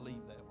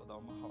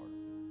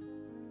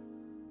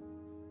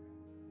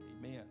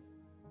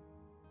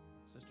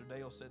Sister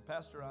Dale said,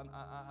 Pastor,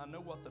 I know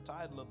what the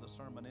title of the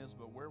sermon is,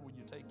 but where will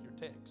you take your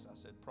text? I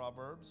said,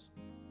 Proverbs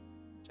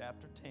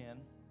chapter 10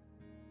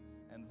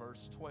 and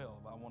verse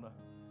 12.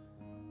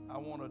 I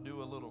want to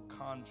do a little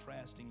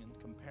contrasting and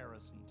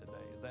comparison today.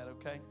 Is that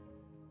okay?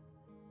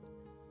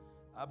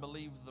 I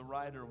believe the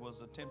writer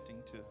was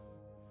attempting to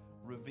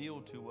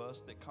reveal to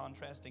us that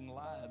contrasting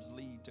lives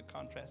lead to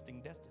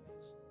contrasting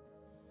destinies.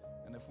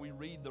 And if we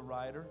read the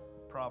writer,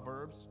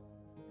 Proverbs,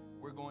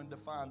 we're going to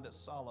find that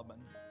Solomon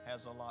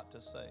has a lot to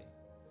say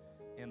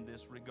in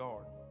this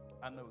regard.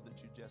 I know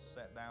that you just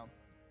sat down,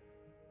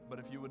 but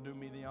if you would do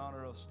me the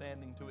honor of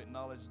standing to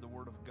acknowledge the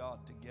Word of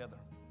God together.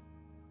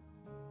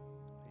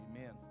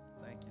 Amen.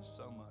 Thank you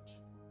so much.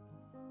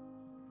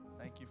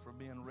 Thank you for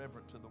being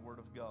reverent to the Word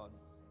of God.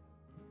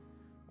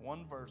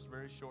 One verse,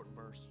 very short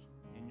verse,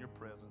 in your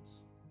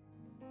presence.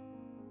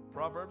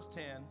 Proverbs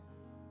 10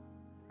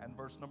 and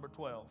verse number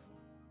 12.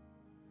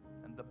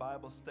 And the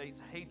Bible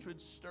states,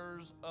 hatred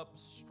stirs up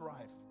strife.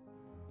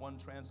 One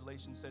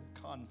translation said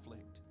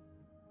conflict.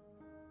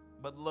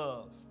 But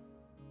love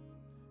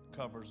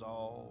covers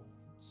all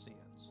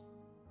sins.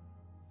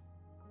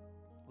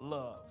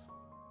 Love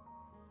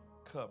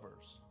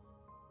covers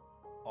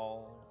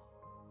all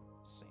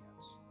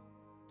sins.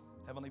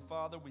 Heavenly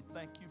Father, we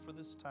thank you for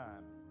this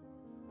time.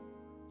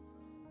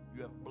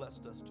 You have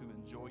blessed us to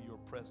enjoy your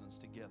presence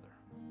together.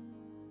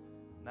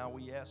 Now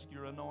we ask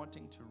your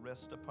anointing to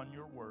rest upon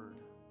your word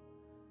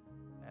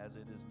as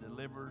it is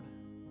delivered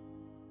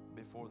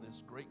before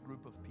this great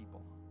group of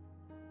people.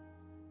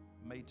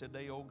 May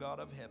today, O God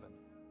of heaven,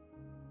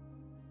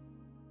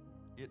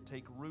 it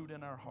take root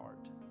in our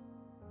heart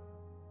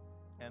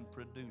and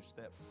produce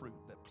that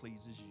fruit that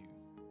pleases you.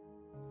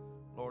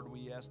 Lord,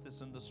 we ask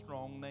this in the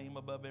strong name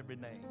above every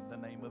name, the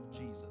name of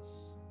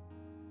Jesus.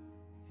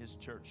 His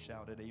church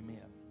shouted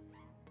amen.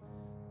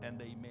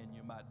 And amen.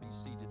 You might be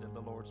seated in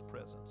the Lord's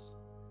presence.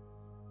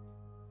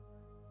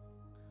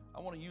 I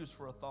want to use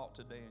for a thought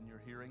today in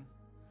your hearing.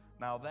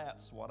 Now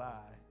that's what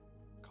I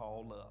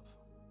call love.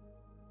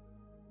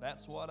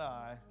 That's what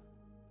I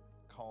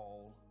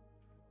call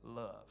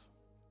love.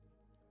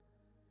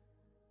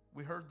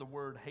 We heard the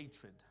word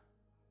hatred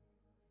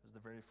as the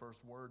very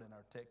first word in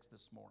our text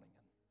this morning.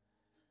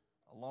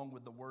 And along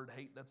with the word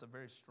hate, that's a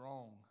very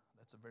strong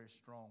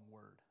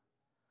word.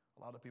 A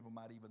lot of people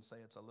might even say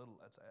it's a little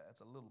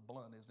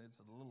blunt, isn't it?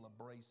 It's a little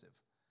abrasive.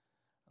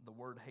 And the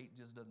word hate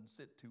just doesn't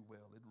sit too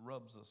well. It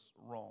rubs us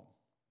wrong.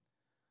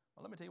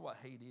 Well, let me tell you what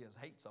hate is.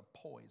 Hate's a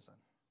poison.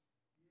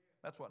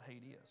 That's what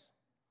hate is.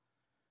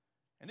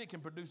 And it can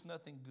produce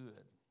nothing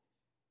good.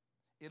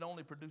 It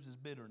only produces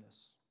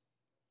bitterness.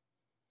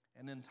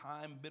 And in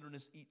time,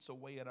 bitterness eats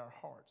away at our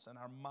hearts and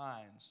our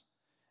minds,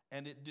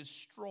 and it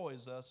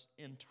destroys us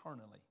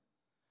internally.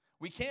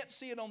 We can't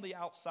see it on the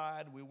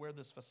outside. We wear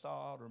this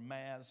facade or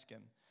mask,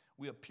 and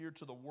we appear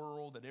to the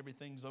world that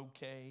everything's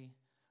okay.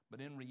 But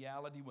in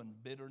reality, when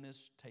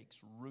bitterness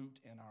takes root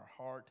in our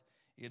heart,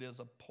 it is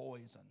a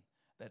poison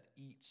that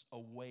eats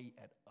away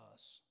at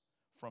us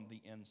from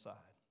the inside.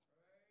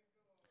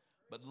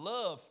 But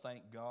love,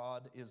 thank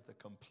God, is the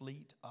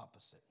complete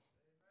opposite.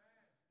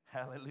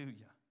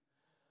 Hallelujah.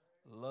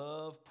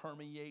 Love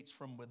permeates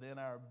from within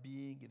our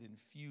being. It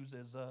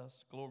infuses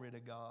us. Glory to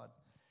God.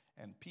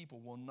 And people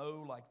will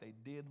know, like they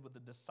did with the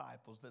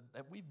disciples,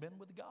 that we've been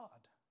with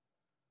God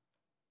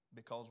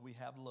because we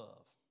have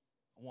love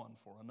one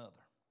for another.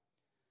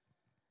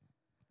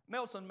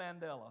 Nelson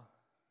Mandela,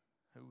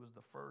 who was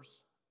the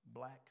first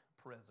black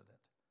president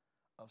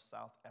of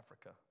South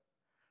Africa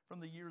from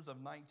the years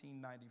of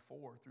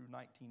 1994 through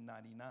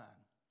 1999.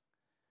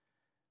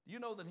 Do you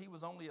know that he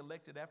was only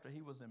elected after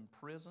he was in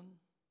prison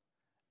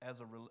as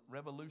a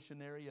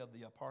revolutionary of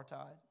the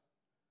apartheid?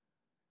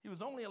 He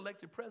was only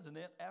elected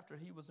president after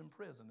he was in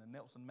prison. And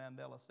Nelson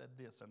Mandela said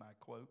this, and I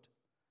quote,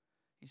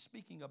 he's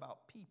speaking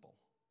about people.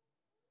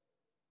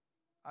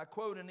 I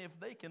quote, and if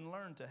they can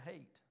learn to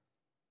hate,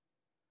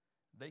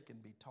 they can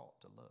be taught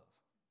to love.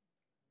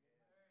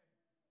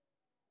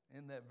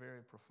 Isn't that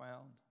very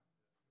profound?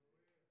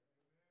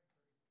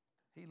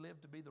 He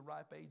lived to be the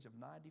ripe age of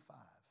 95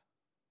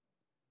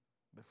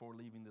 before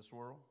leaving this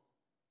world.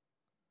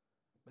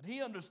 But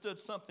he understood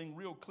something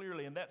real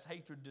clearly, and that's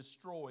hatred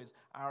destroys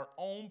our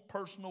own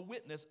personal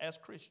witness as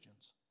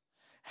Christians.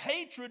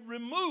 Hatred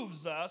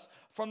removes us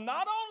from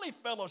not only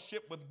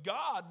fellowship with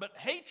God, but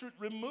hatred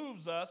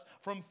removes us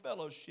from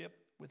fellowship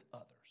with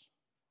others.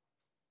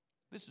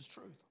 This is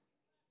truth.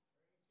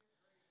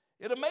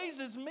 It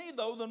amazes me,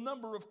 though, the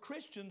number of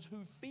Christians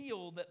who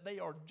feel that they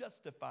are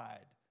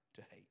justified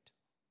to hate.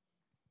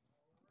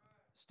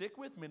 Stick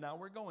with me now,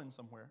 we're going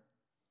somewhere.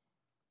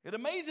 It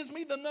amazes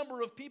me the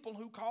number of people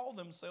who call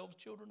themselves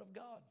children of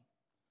God,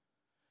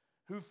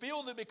 who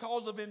feel that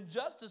because of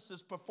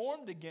injustices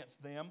performed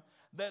against them,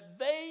 that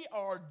they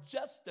are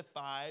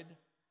justified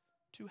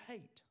to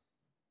hate.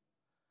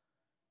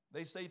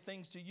 They say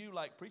things to you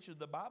like, preacher,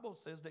 the Bible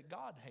says that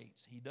God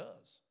hates. He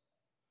does.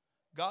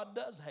 God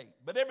does hate.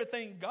 But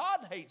everything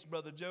God hates,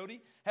 Brother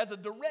Jody, has a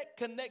direct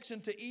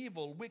connection to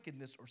evil,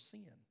 wickedness, or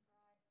sin.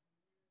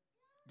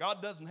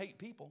 God doesn't hate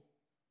people.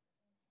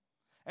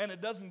 And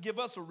it doesn't give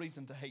us a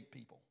reason to hate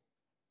people.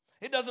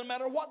 It doesn't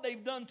matter what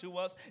they've done to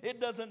us.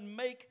 It doesn't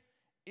make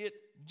it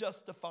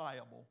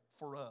justifiable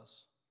for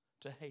us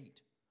to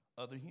hate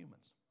other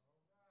humans.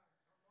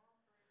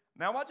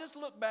 Now, I just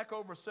look back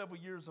over several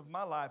years of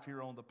my life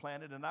here on the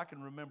planet, and I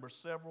can remember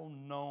several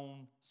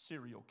known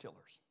serial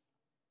killers.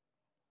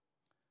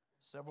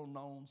 Several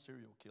known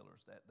serial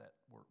killers that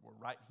were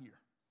right here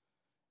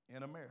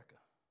in America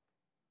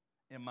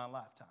in my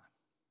lifetime.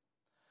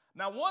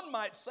 Now, one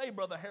might say,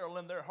 Brother Harold,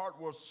 in their heart,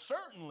 well,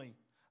 certainly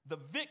the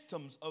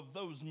victims of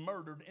those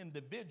murdered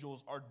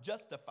individuals are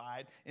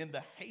justified in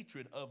the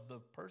hatred of the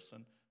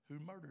person who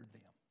murdered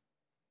them.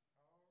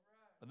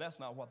 But that's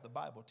not what the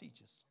Bible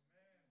teaches.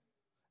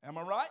 Am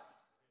I right?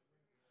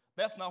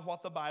 That's not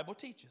what the Bible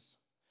teaches.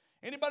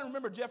 Anybody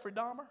remember Jeffrey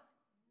Dahmer?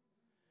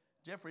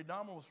 Jeffrey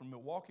Dahmer was from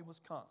Milwaukee,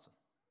 Wisconsin.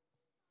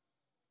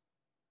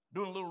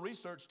 Doing a little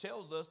research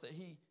tells us that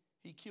he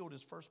killed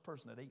his first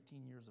person at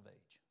 18 years of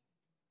age.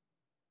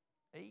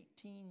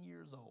 18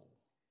 years old.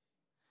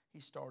 He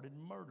started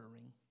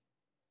murdering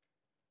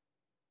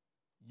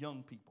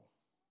young people.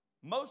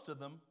 Most of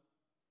them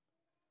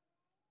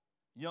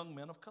young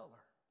men of color.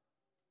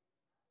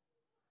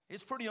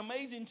 It's pretty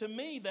amazing to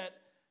me that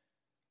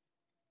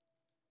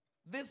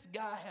this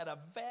guy had a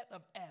vat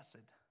of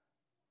acid,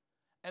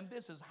 and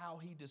this is how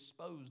he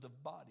disposed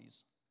of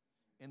bodies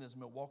in his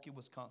Milwaukee,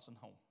 Wisconsin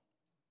home.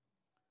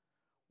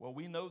 Well,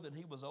 we know that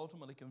he was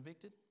ultimately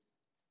convicted,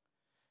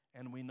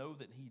 and we know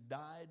that he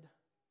died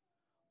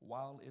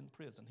while in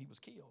prison. He was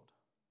killed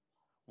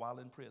while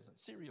in prison.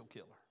 Serial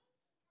killer.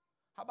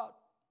 How about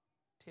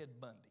Ted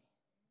Bundy?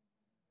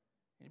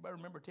 Anybody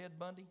remember Ted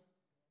Bundy?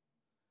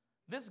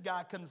 This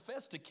guy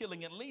confessed to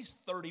killing at least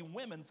 30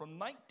 women from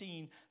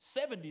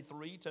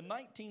 1973 to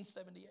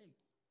 1978.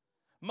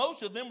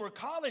 Most of them were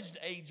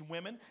college-age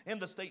women in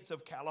the states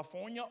of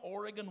California,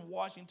 Oregon,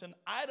 Washington,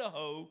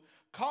 Idaho,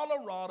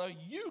 Colorado,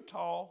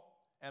 Utah,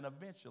 and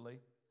eventually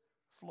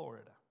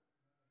Florida.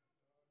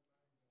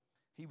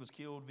 He was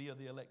killed via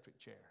the electric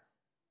chair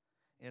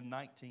in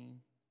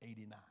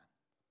 1989.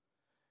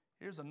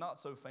 Here's a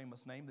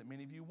not-so-famous name that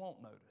many of you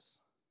won't notice.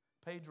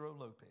 Pedro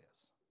Lopez.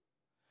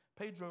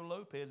 Pedro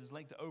Lopez is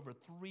linked to over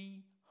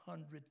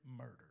 300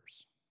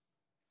 murders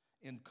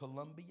in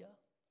Colombia,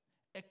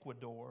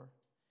 Ecuador,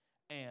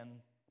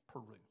 and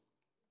Peru.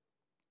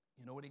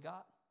 You know what he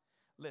got?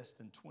 Less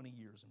than 20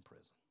 years in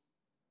prison.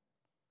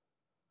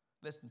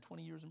 Less than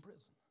 20 years in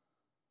prison.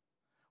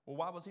 Well,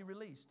 why was he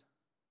released?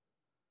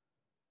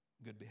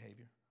 Good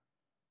behavior.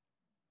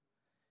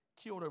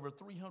 Killed over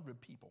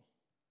 300 people,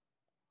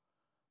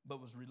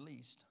 but was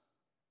released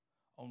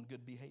on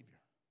good behavior.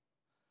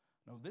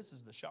 No, this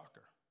is the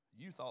shocker.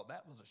 You thought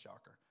that was a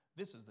shocker.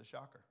 This is the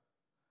shocker.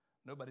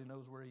 Nobody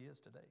knows where he is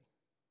today.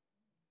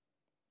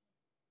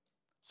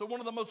 So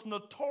one of the most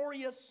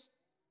notorious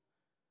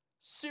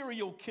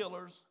serial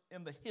killers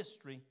in the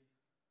history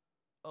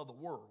of the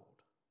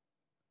world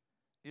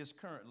is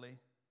currently,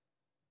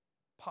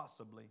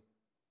 possibly,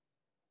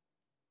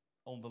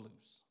 on the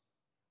loose.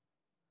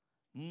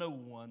 No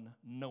one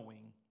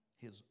knowing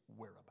his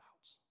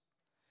whereabouts.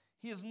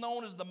 He is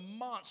known as the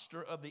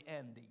monster of the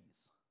Andes.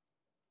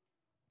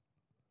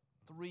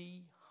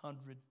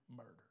 300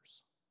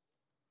 murders.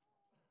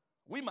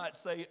 We might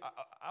say,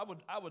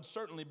 I would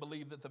certainly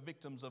believe that the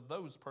victims of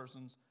those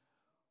persons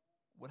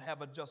would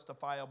have a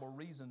justifiable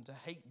reason to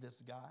hate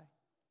this guy,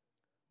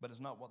 but it's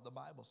not what the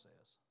Bible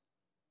says.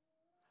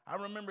 I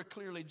remember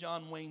clearly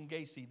John Wayne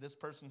Gacy. This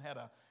person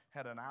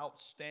had an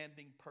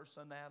outstanding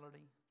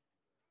personality.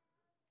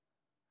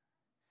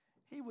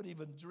 He would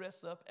even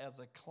dress up as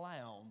a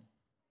clown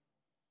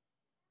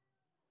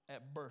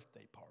at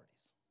birthday parties.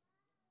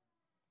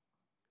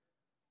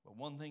 But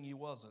one thing he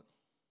wasn't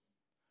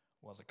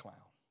was a clown.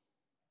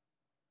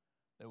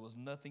 There was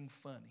nothing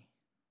funny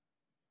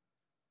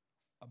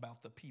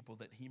about the people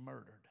that he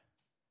murdered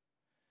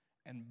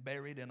and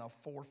buried in a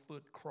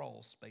 4-foot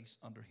crawl space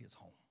under his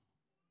home.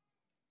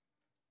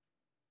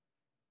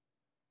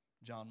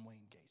 John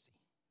Wayne Gacy.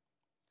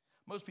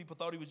 Most people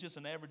thought he was just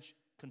an average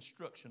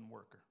construction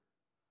worker,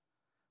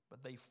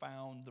 but they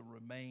found the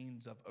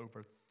remains of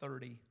over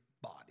 30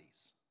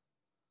 bodies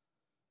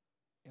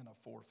in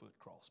a 4-foot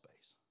crawl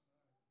space.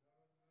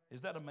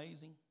 Is that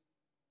amazing?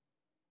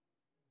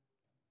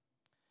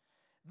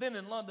 Then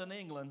in London,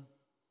 England,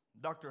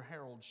 Dr.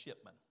 Harold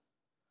Shipman,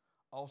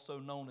 also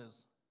known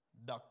as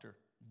Dr.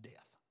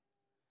 Death,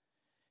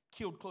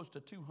 killed close to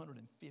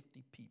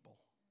 250 people,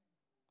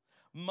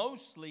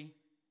 mostly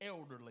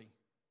elderly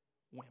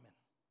women,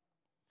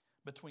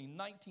 between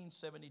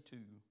 1972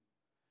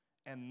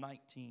 and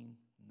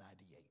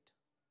 1998.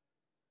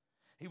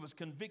 He was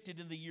convicted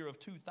in the year of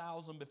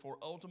 2000 before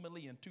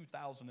ultimately in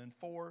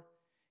 2004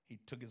 he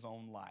took his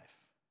own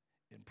life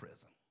in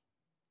prison.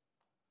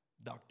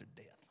 Dr.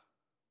 Death.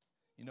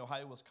 You know how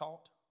he was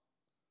caught?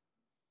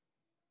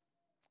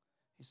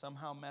 He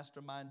somehow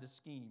masterminded a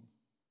scheme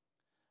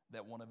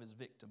that one of his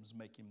victims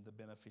make him the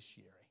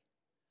beneficiary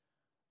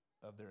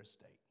of their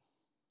estate.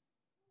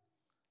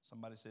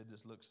 Somebody said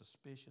this looks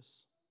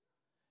suspicious,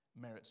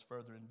 merits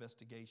further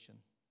investigation.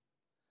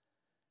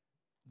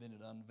 then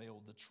it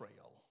unveiled the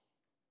trail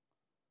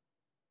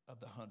of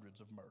the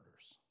hundreds of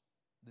murders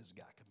this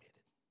guy committed.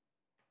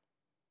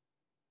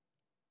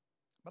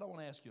 But I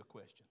want to ask you a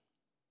question.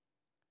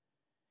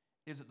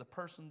 Is it the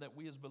person that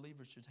we as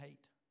believers should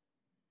hate?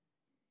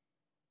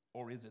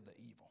 Or is it the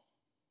evil?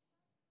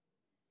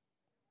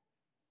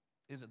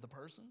 Is it the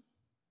person?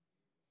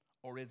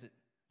 Or is it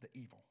the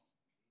evil?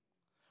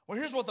 Well,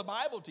 here's what the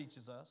Bible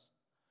teaches us.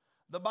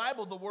 The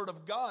Bible, the Word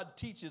of God,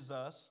 teaches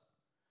us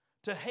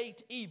to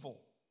hate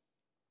evil,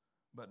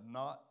 but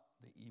not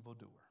the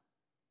evildoer.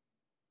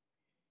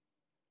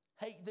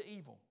 Hate the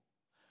evil.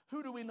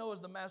 Who do we know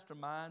is the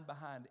mastermind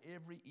behind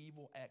every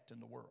evil act in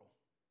the world?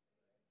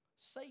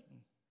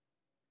 Satan.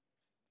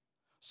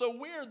 So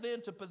we're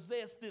then to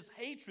possess this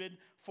hatred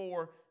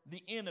for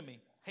the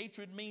enemy.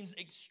 Hatred means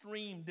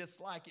extreme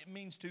dislike. It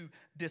means to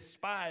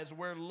despise,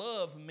 where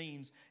love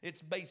means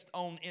it's based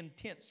on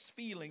intense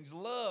feelings.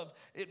 Love,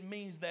 it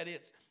means that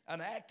it's an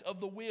act of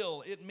the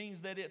will. It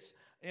means that it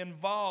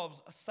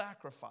involves a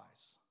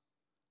sacrifice.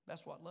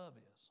 That's what love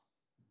is.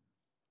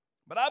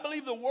 But I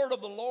believe the word of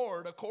the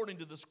Lord, according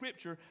to the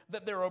scripture,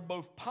 that there are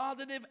both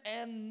positive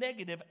and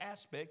negative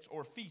aspects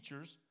or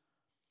features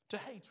to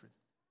hatred.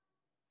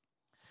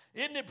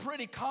 Isn't it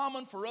pretty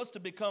common for us to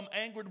become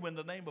angered when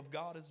the name of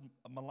God is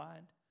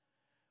maligned?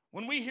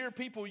 When we hear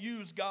people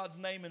use God's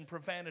name in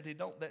profanity,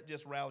 don't that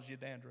just rouse your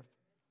dandruff?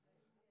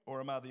 Or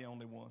am I the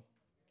only one?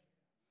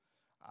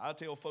 I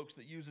tell folks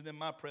that use it in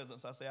my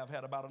presence, I say, I've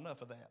had about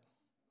enough of that.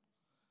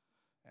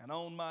 And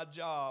on my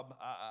job,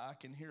 I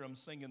can hear them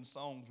singing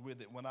songs with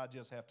it when I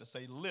just have to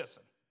say,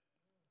 listen,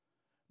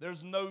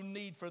 there's no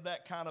need for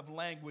that kind of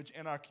language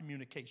in our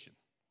communication.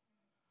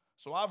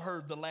 So I've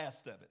heard the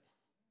last of it.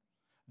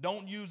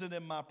 Don't use it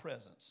in my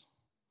presence.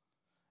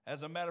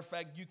 As a matter of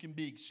fact, you can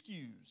be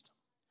excused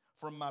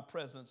from my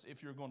presence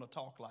if you're going to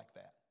talk like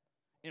that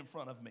in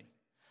front of me.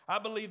 I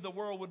believe the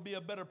world would be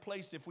a better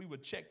place if we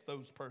would check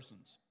those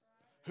persons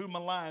who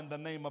malign the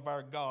name of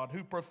our God,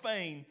 who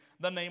profane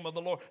the name of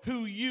the Lord,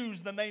 who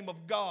use the name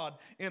of God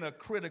in a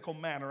critical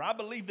manner. I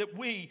believe that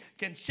we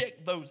can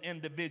check those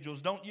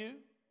individuals, don't you?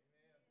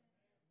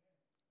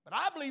 But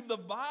I believe the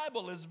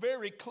Bible is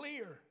very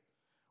clear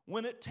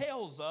when it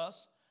tells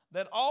us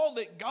that all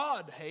that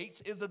God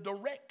hates is a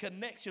direct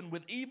connection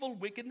with evil,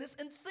 wickedness,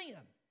 and sin.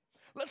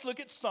 Let's look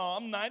at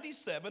Psalm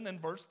 97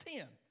 and verse 10.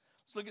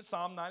 Let's look at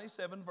Psalm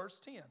 97, verse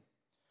 10.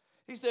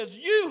 He says,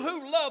 you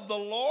who love the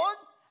Lord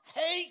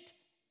hate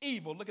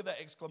evil. Look at that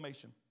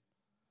exclamation.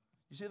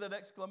 You see that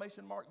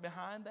exclamation mark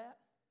behind that?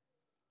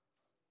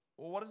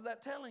 Well, what is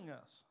that telling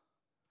us?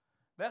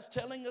 That's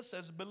telling us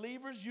as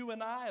believers, you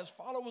and I, as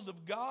followers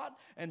of God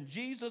and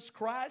Jesus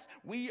Christ,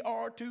 we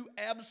are to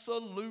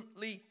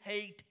absolutely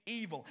hate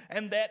evil,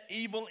 and that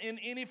evil in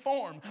any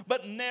form.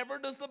 But never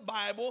does the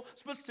Bible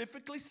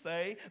specifically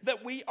say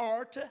that we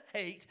are to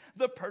hate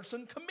the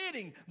person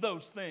committing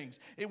those things.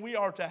 And we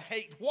are to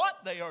hate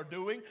what they are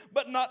doing,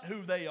 but not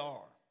who they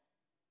are.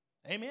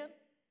 Amen?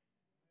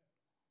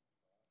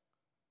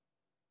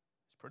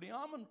 Pretty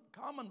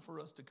common for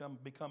us to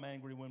become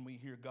angry when we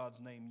hear God's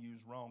name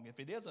used wrong.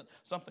 If it isn't,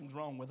 something's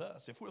wrong with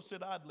us. If we'll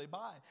sit idly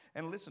by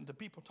and listen to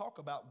people talk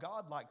about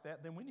God like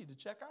that, then we need to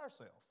check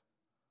ourselves.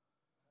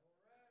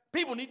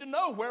 People need to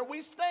know where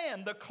we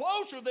stand. The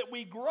closer that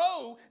we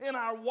grow in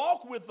our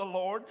walk with the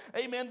Lord,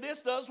 amen,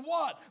 this does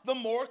what? The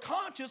more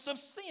conscious of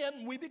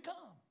sin we become.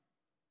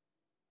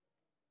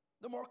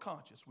 The more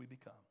conscious we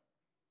become.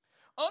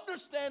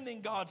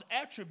 Understanding God's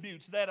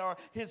attributes that are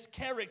His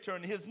character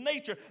and His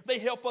nature, they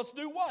help us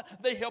do what?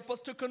 They help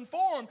us to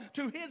conform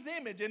to His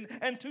image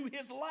and to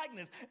His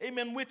likeness.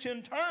 Amen. Which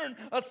in turn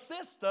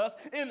assists us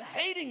in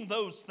hating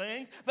those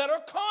things that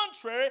are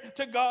contrary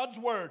to God's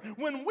word.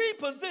 When we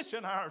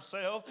position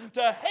ourselves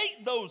to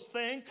hate those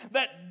things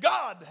that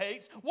God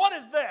hates, what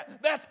is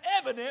that? That's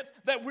evidence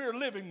that we're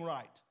living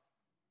right.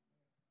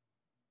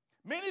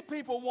 Many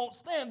people won't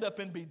stand up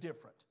and be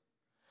different.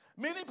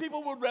 Many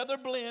people would rather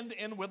blend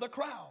in with a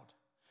crowd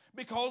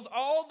because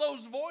all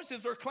those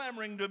voices are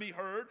clamoring to be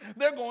heard.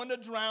 They're going to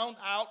drown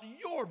out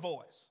your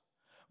voice.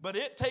 But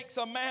it takes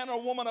a man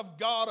or woman of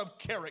God of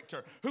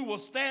character who will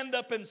stand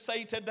up and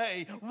say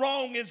today,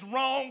 wrong is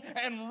wrong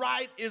and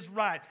right is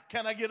right.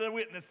 Can I get a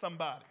witness,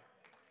 somebody?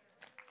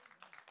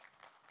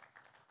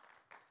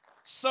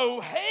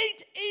 So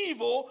hate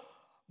evil,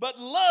 but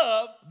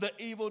love the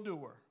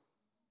evildoer.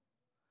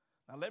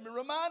 Now let me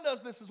remind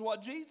us, this is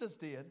what Jesus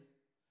did.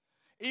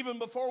 Even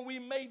before we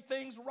made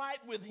things right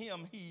with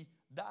Him, He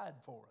died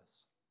for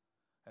us.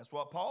 That's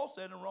what Paul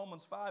said in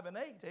Romans 5 and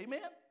 8. Amen?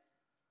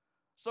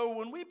 So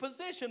when we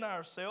position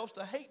ourselves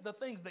to hate the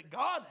things that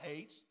God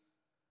hates,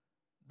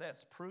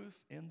 that's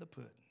proof in the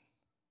pudding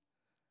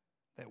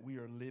that we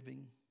are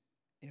living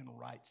in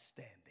right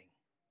standing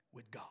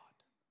with God.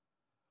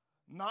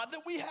 Not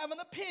that we have an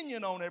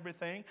opinion on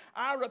everything.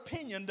 Our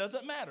opinion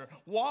doesn't matter.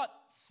 What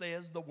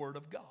says the Word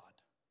of God?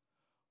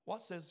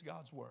 What says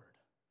God's Word?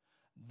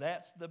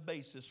 That's the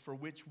basis for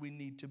which we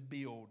need to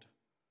build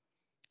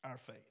our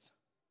faith.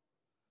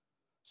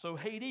 So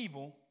hate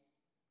evil,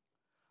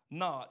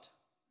 not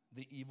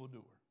the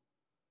evildoer.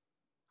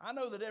 I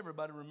know that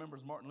everybody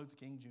remembers Martin Luther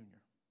King Jr.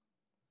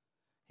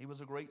 He was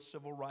a great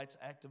civil rights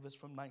activist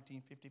from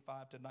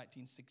 1955 to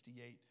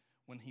 1968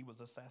 when he was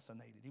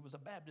assassinated. He was a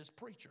Baptist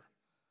preacher.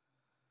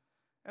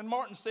 And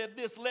Martin said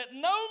this, "Let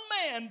no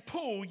man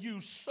pull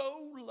you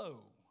so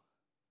low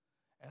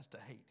as to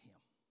hate him."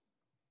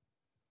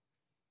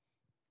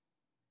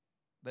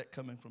 That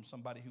coming from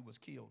somebody who was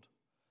killed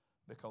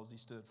because he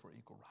stood for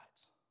equal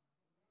rights.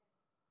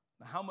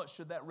 Now, how much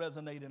should that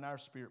resonate in our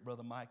spirit,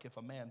 Brother Mike, if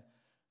a man,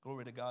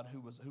 glory to God,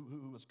 who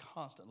was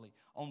constantly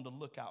on the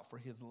lookout for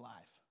his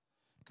life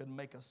could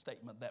make a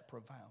statement that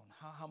profound?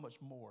 How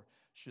much more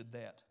should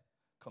that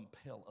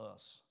compel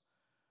us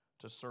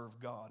to serve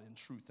God in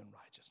truth and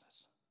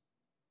righteousness?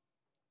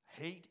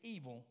 Hate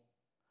evil,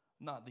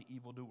 not the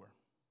evildoer.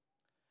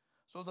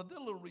 So as I did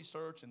a little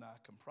research and I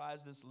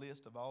comprised this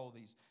list of all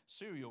these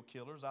serial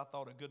killers, I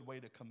thought a good way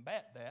to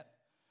combat that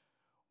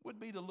would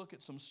be to look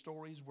at some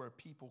stories where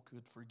people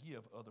could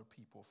forgive other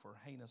people for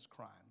heinous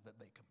crime that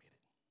they committed.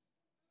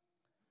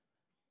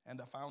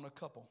 And I found a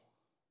couple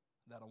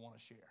that I want to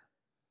share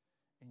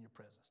in your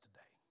presence today.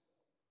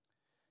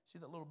 See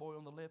that little boy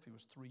on the left? He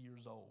was 3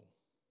 years old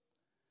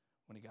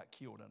when he got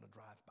killed in a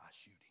drive-by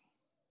shooting.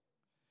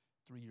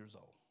 3 years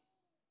old.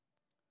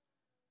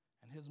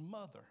 And his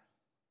mother,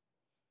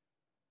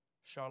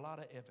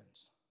 Charlotta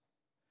Evans,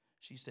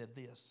 she said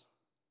this,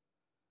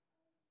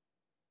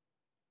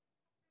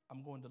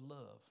 "I'm going to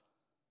love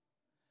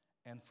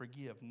and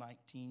forgive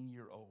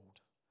 19-year-old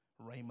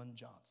Raymond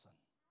Johnson,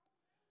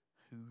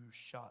 who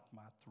shot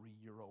my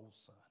 3-year-old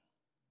son."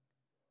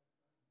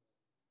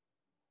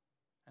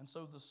 And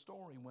so the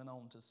story went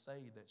on to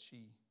say that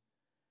she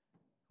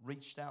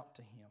reached out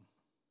to him,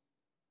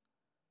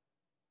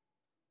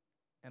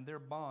 and their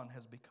bond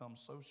has become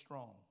so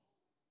strong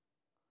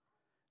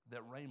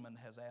that Raymond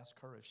has asked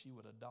her if she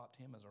would adopt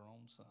him as her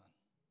own son.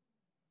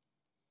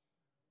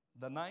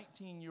 The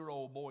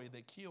 19-year-old boy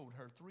that killed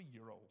her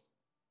 3-year-old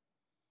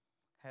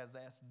has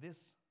asked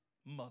this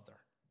mother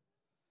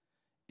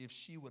if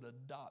she would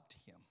adopt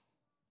him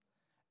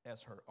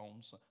as her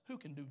own son. Who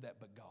can do that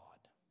but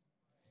God?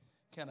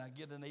 Can I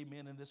get an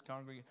amen in this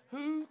congregation?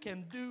 Who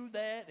can do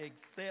that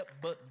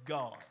except but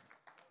God?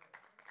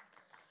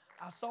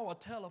 I saw a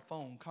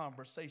telephone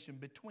conversation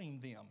between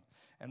them.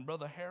 And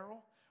Brother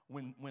Harold,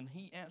 when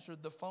he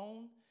answered the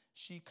phone,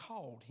 she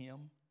called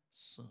him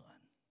son.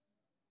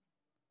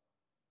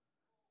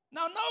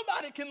 Now,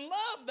 nobody can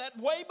love that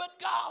way but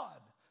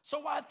God.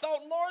 So I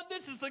thought, Lord,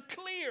 this is a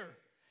clear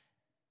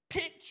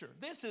picture.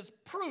 This is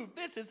proof.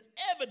 This is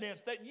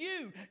evidence that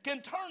you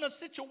can turn a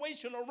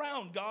situation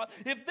around, God.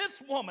 If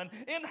this woman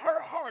in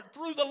her heart,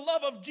 through the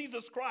love of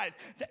Jesus Christ,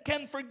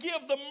 can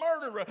forgive the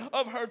murderer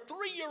of her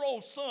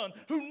 3-year-old son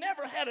who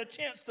never had a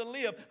chance to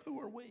live, who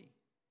are we?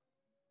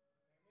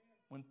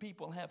 When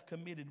people have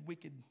committed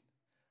wicked,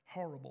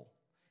 horrible,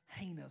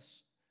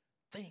 heinous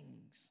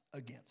things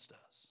against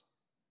us.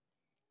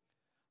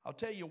 I'll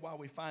tell you why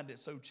we find it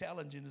so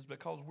challenging is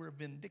because we're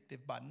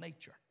vindictive by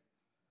nature.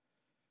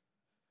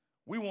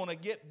 We want to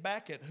get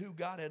back at who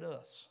got at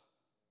us.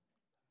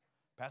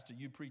 Pastor,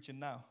 you preaching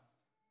now.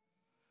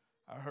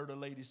 I heard a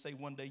lady say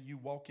one day, "You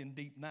walking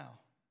deep now."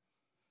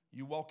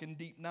 You walking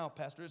deep now,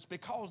 Pastor. It's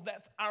because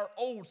that's our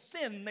old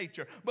sin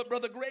nature. But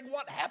Brother Greg,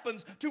 what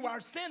happens to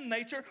our sin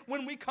nature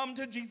when we come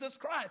to Jesus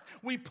Christ?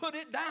 We put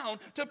it down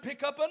to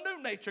pick up a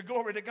new nature.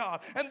 Glory to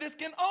God. And this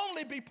can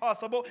only be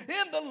possible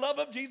in the love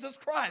of Jesus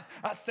Christ.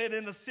 I said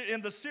in the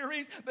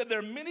series that there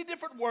are many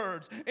different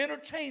words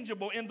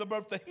interchangeable in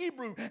both the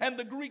Hebrew and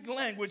the Greek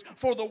language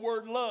for the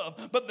word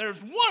love. But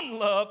there's one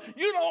love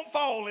you don't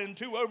fall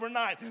into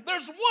overnight.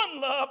 There's one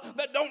love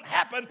that don't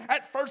happen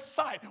at first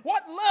sight.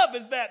 What love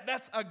is that?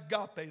 That's agape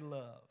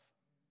love.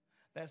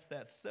 That's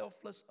that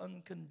selfless,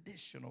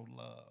 unconditional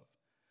love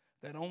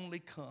that only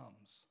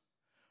comes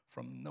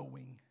from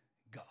knowing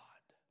God.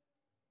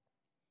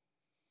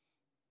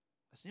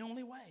 That's the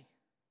only way.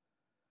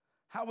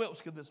 How else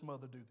could this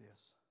mother do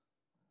this?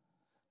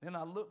 Then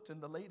I looked,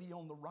 and the lady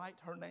on the right,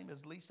 her name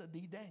is Lisa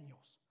D.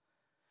 Daniels.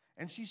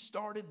 And she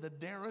started the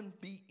Darren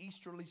B.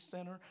 Easterly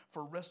Center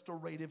for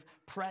Restorative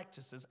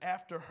Practices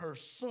after her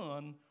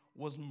son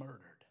was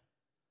murdered.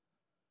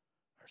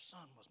 Her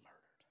son was murdered.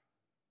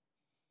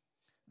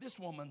 This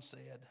woman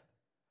said,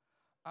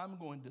 "I'm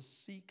going to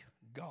seek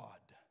God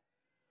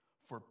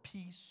for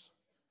peace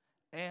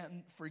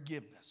and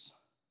forgiveness."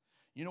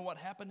 You know what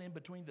happened in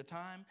between the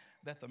time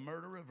that the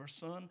murder of her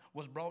son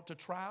was brought to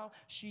trial?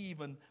 She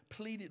even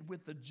pleaded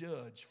with the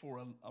judge for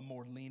a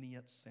more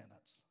lenient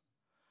sentence.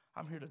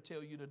 I'm here to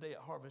tell you today at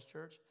Harvest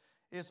Church,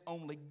 it's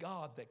only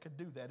God that could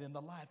do that in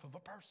the life of a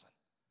person.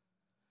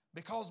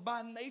 Because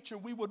by nature,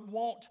 we would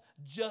want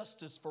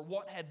justice for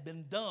what had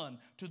been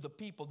done to the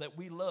people that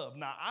we love.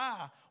 Now,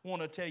 I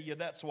want to tell you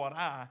that's what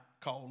I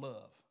call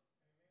love.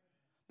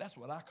 That's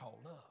what I call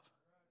love.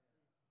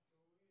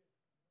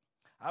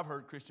 I've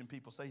heard Christian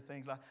people say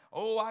things like,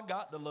 "Oh, I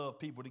got to love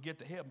people to get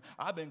to heaven.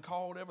 I've been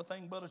called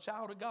everything but a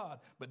child of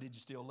God." But did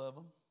you still love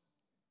them?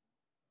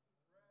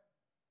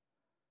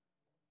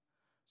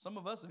 Some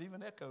of us have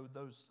even echoed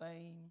those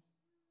same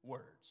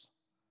words.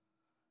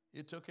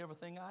 It took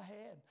everything I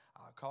had.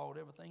 I called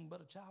everything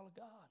but a child of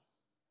God.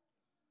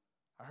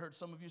 I heard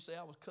some of you say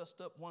I was cussed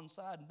up one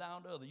side and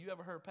down the other. You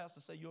ever heard a pastor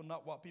say you're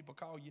not what people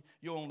call you?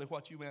 You're only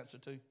what you answer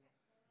to?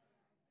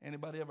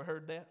 Anybody ever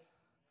heard that?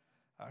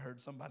 I heard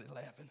somebody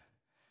laughing.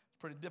 It's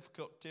pretty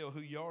difficult to tell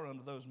who you are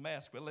under those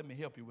masks, but let me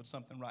help you with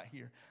something right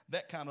here.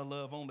 That kind of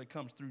love only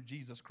comes through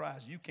Jesus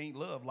Christ. You can't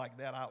love like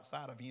that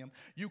outside of him.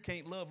 You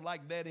can't love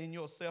like that in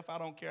yourself. I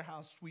don't care how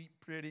sweet,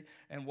 pretty,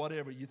 and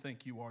whatever you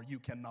think you are. You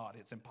cannot.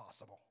 It's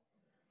impossible.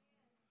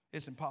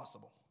 It's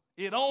impossible.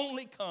 It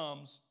only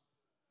comes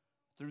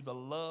through the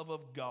love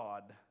of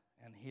God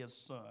and his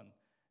Son,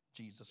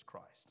 Jesus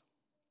Christ.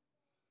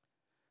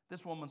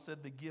 This woman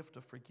said the gift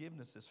of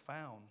forgiveness is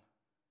found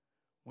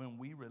when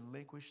we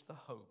relinquish the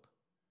hope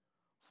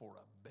for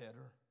a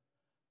better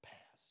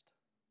past.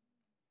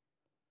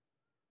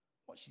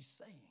 What's she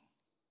saying?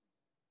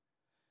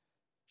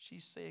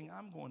 She's saying,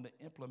 I'm going to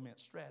implement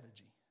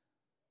strategy.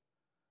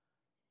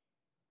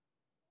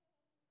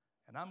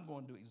 And I'm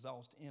going to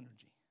exhaust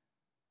energy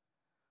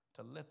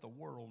to let the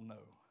world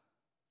know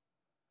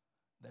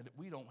that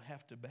we don't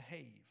have to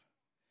behave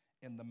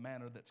in the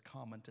manner that's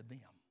common to them,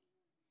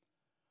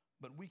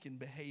 but we can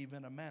behave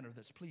in a manner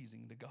that's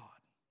pleasing to God.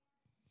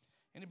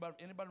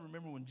 Anybody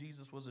remember when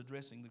Jesus was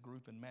addressing the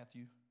group in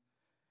Matthew,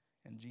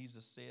 and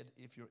Jesus said,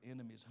 if your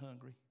enemy is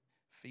hungry,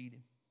 feed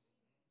him?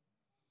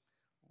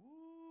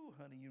 Ooh,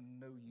 honey, you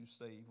know you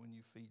save when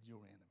you feed your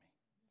enemy.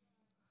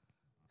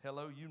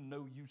 Hello, you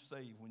know you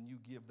save when you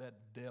give that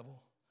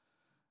devil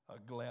a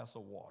glass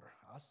of water.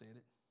 I said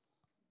it.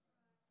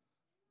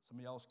 Some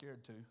of y'all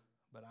scared too,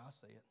 but I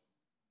say it.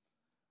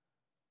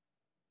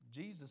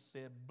 Jesus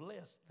said,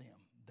 bless them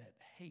that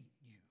hate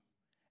you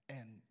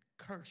and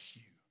curse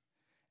you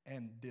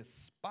and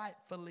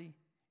despitefully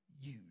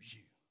use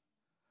you.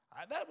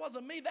 That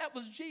wasn't me, that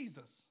was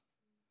Jesus.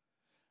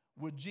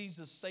 Would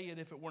Jesus say it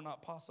if it were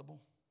not possible?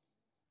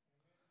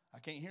 I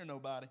can't hear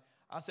nobody.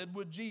 I said,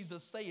 would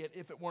Jesus say it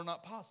if it were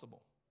not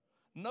possible?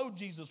 No,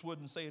 Jesus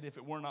wouldn't say it if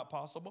it were not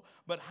possible.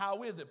 But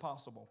how is it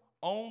possible?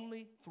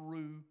 Only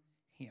through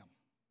him.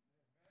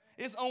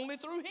 It's only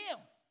through him.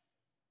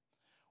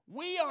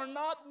 We are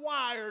not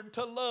wired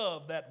to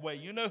love that way.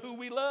 You know who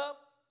we love?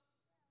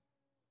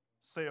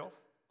 Self.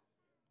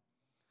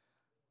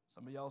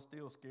 Some of y'all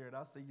still scared.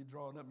 I see you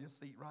drawing up in your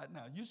seat right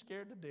now. You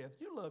scared to death.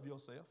 You love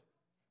yourself.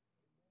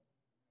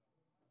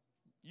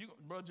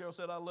 Brother Gerald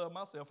said, I love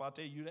myself. I'll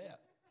tell you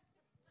that.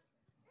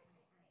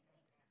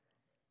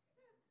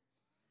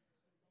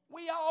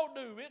 We all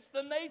do. It's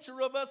the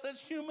nature of us as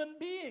human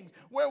beings.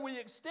 Where we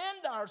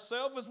extend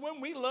ourselves is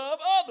when we love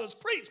others.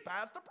 Preach,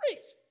 Pastor,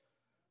 preach.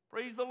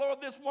 Praise the Lord.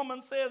 This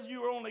woman says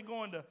you are only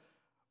going to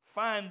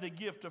find the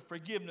gift of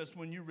forgiveness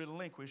when you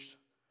relinquish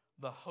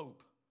the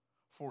hope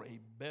for a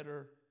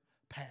better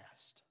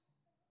past.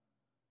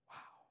 Wow.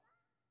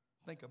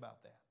 Think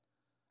about that.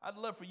 I'd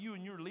love for you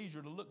in your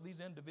leisure to look these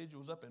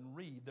individuals up and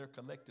read their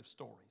collective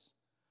stories.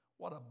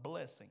 What a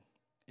blessing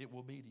it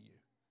will be to you.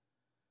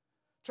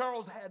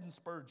 Charles Haddon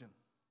Spurgeon,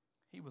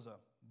 he was a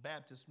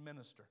Baptist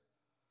minister.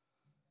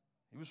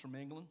 He was from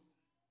England.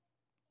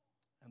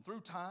 And through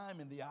time,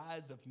 in the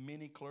eyes of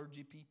many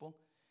clergy people,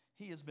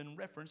 he has been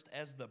referenced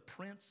as the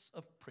Prince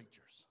of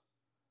Preachers.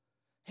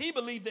 He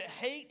believed that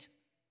hate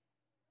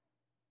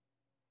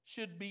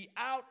should be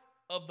out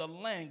of the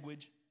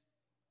language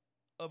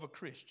of a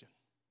Christian.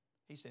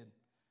 He said,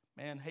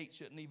 man, hate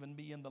shouldn't even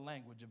be in the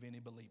language of any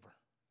believer,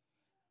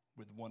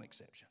 with one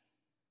exception.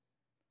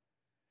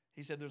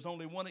 He said there's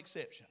only one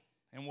exception,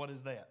 and what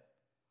is that?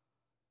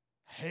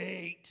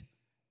 Hate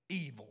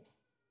evil.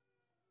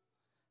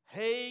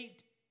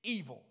 Hate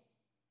evil.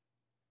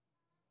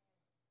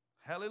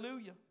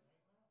 Hallelujah.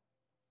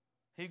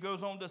 He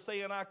goes on to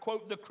say, and I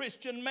quote, the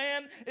Christian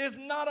man is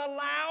not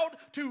allowed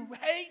to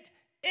hate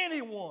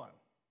anyone.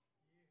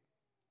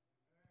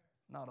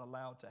 Not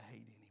allowed to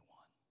hate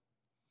anyone.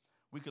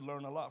 We could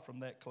learn a lot from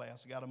that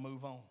class. Got to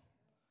move on.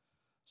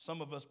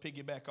 Some of us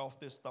piggyback off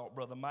this thought,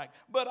 Brother Mike,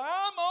 but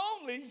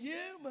I'm only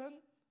human.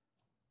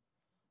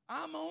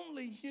 I'm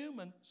only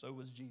human. So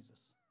was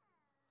Jesus.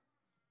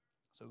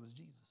 So was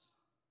Jesus.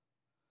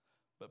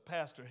 But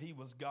Pastor, he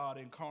was God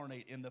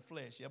incarnate in the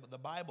flesh. Yeah, but the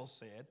Bible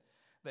said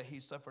that he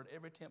suffered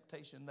every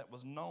temptation that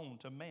was known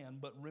to man,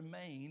 but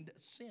remained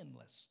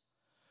sinless.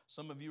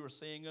 Some of you are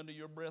saying under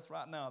your breath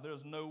right now,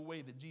 there's no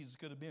way that Jesus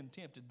could have been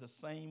tempted the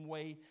same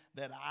way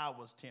that I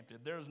was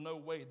tempted. There's no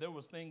way. There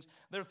are things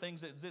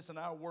that exist in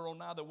our world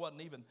now that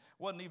wasn't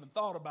even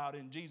thought about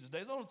in Jesus'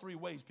 days. There's only 3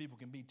 ways people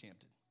can be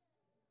tempted.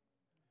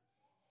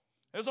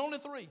 There's only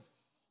 3.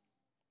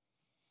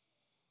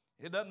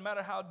 It doesn't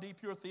matter how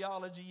deep your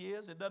theology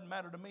is. It doesn't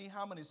matter to me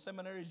how many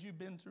seminaries you've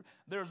been through.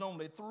 There's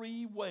only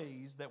 3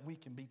 ways that we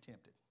can be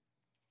tempted.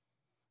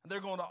 And they're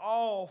going to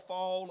all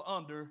fall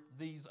under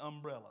these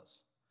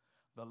umbrellas.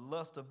 The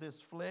lust of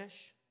this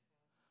flesh,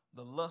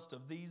 the lust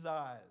of these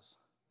eyes,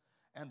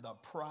 and the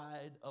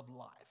pride of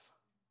life.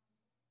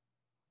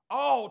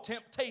 All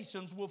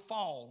temptations will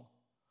fall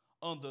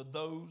under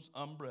those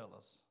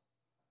umbrellas.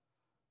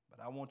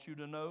 But I want you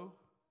to know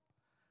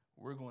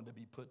we're going to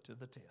be put to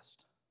the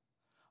test.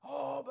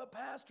 Oh, but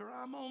Pastor,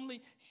 I'm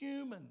only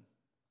human.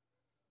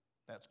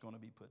 That's going to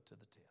be put to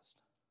the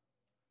test.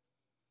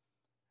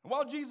 And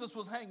while Jesus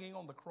was hanging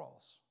on the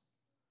cross,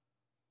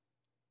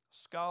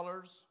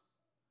 scholars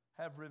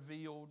have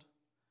revealed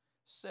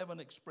 7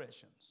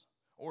 expressions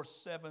or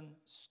 7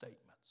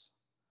 statements.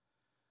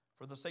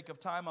 For the sake of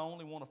time, I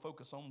only want to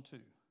focus on 2.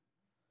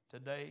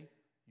 Today,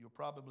 you'll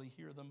probably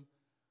hear them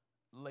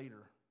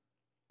later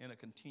in a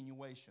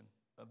continuation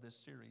of this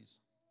series.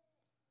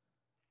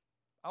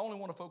 I only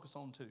want to focus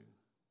on 2.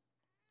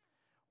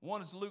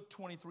 One is Luke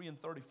 23 and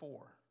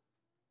 34,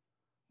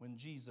 when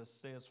Jesus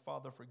says,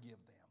 Father, forgive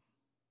them,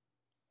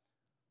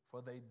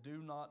 for they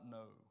do not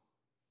know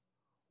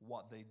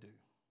what they do.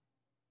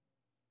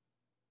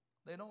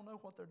 They don't know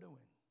what they're doing.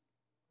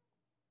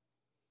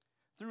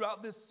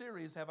 Throughout this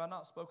series, have I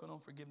not spoken on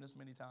forgiveness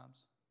many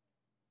times?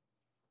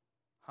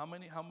 How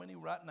many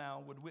right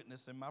now would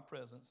witness in my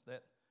presence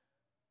that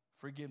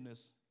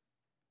forgiveness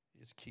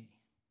is key?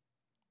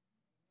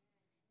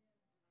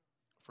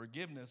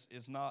 Forgiveness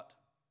is not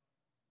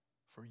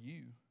for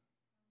you.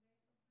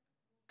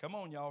 Come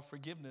on, y'all.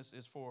 Forgiveness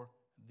is for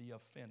the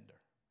offender.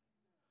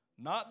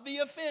 Not the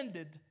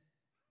offended,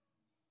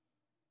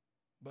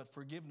 but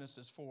forgiveness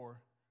is for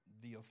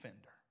the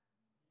offender.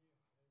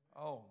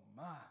 Oh,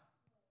 my.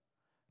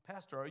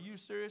 Pastor, are you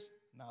serious?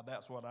 Now,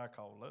 that's what I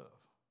call love.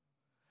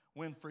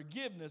 When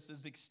forgiveness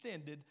is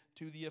extended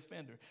to the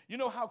offender. You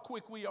know how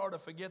quick we are to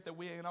forget that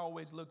we ain't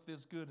always looked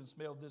this good and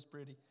smelled this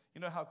pretty?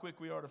 You know how quick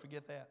we are to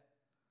forget that?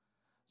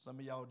 Some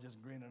of y'all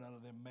just grinning under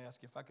them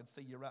masks. If I could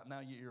see you right now,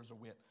 your ears are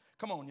wet.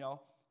 Come on,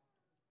 y'all.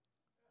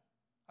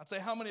 I'd say,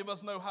 how many of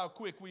us know how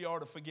quick we are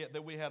to forget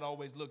that we had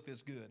always looked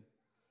this good?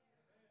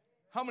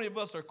 How many of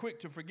us are quick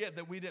to forget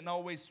that we didn't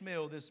always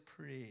smell this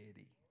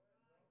pretty?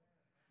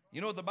 You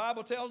know what the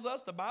Bible tells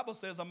us? The Bible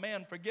says a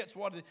man forgets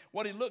what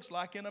he looks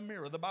like in a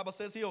mirror. The Bible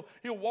says he'll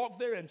walk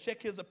there and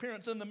check his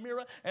appearance in the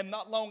mirror, and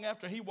not long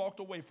after he walked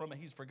away from it,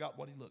 he's forgot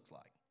what he looks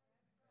like.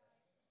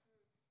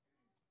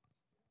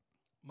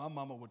 My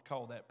mama would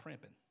call that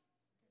primping.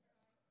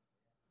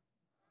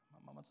 My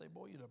mama would say,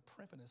 boy, you're the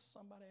primping as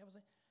somebody ever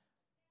seen.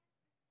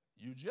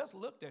 You just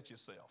looked at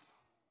yourself.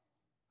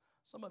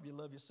 Some of you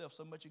love yourself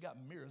so much you got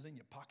mirrors in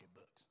your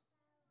pocketbooks.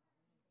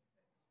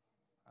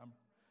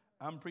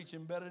 I'm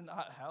preaching better than,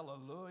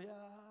 hallelujah.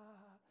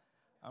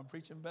 I'm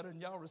preaching better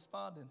than y'all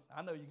responding.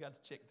 I know you got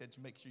to check that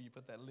you make sure you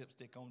put that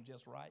lipstick on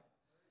just right.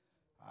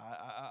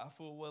 I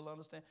full well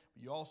understand.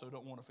 But you also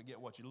don't want to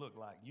forget what you look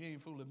like. You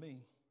ain't fooling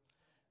me.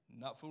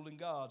 Not fooling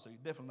God, so you're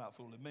definitely not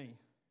fooling me.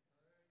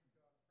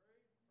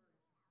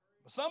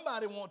 But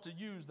somebody want to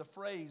use the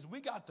phrase, we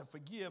got to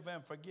forgive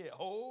and forget.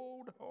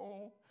 Hold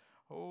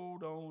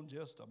on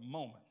just a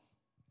moment.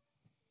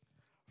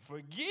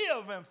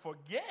 Forgive and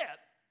forget?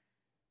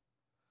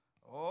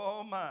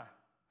 Oh, my.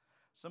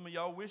 Some of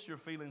y'all wish your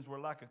feelings were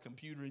like a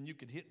computer and you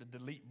could hit the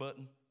delete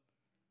button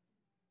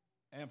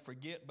and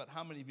forget, but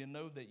how many of you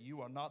know that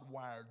you are not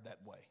wired that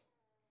way?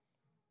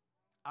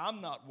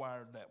 I'm not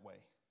wired that way.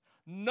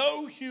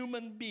 No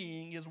human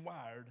being is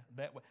wired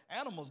that way.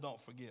 Animals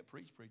don't forget.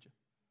 Preach, preacher.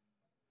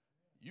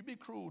 You be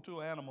cruel to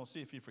an animal,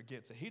 see if he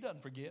forgets it. He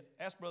doesn't forget.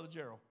 Ask Brother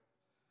Gerald.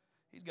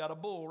 He's got a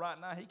bull right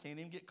now he can't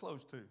even get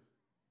close to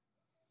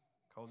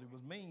because he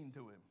was mean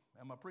to him.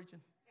 Am I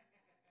preaching?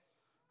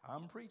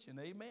 I'm preaching.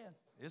 Amen.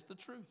 It's the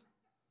truth.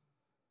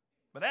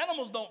 But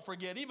animals don't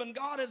forget. Even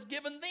God has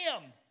given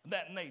them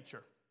that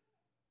nature.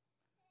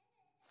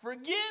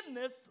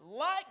 Forgiveness,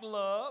 like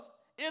love,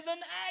 is an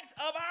act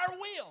of our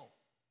will.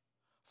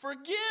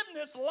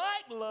 Forgiveness,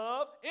 like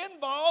love,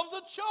 involves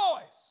a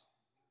choice.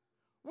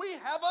 We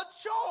have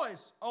a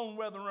choice on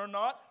whether or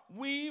not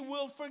we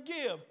will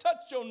forgive.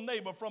 Touch your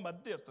neighbor from a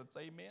distance,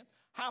 amen.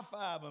 High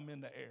five them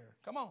in the air.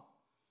 Come on.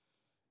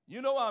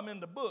 You know I'm in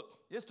the book.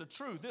 It's the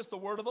truth. It's the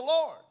word of the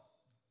Lord.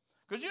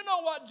 Because you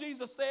know what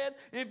Jesus said?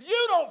 If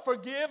you don't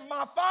forgive,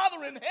 my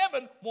Father in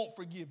heaven won't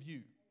forgive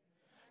you.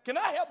 Can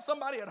I help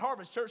somebody at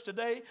Harvest Church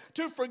today?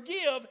 To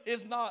forgive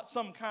is not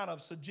some kind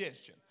of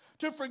suggestion.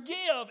 To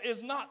forgive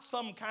is not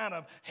some kind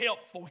of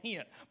helpful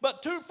hint.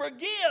 But to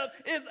forgive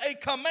is a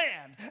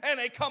command. And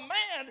a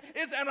command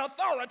is an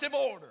authoritative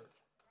order.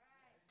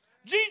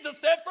 Jesus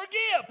said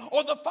forgive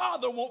or the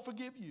Father won't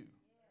forgive you.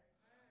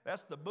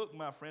 That's the book,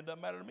 my friend.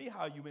 Doesn't matter to me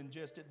how you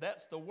ingest it.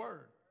 That's the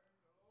word.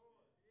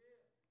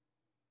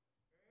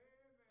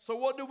 So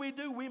what do?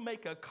 We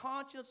make a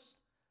conscious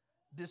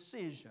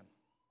decision.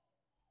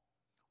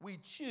 We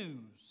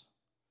choose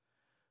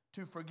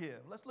to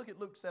forgive. Let's look at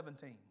Luke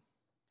 17,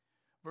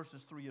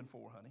 verses 3 and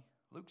 4, honey.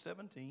 Luke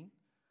 17,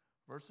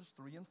 verses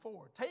 3 and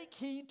 4. Take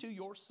heed to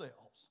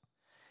yourselves.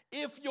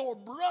 If your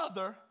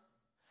brother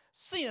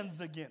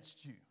sins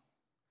against you,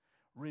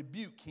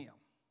 rebuke him.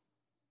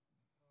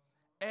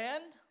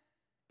 And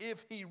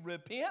if he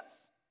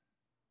repents,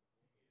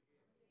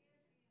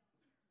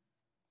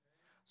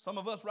 some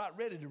of us right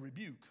ready to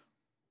rebuke.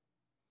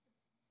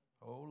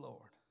 Oh,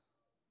 Lord.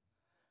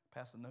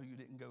 Pastor, no, you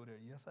didn't go there.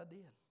 Yes, I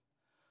did.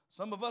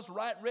 Some of us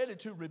right ready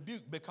to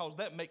rebuke because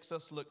that makes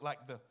us look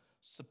like the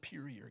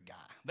superior guy.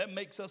 That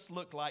makes us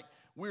look like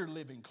we're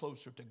living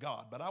closer to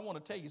God. But I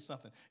want to tell you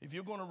something. If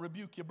you're going to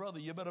rebuke your brother,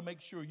 you better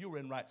make sure you're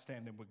in right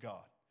standing with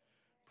God.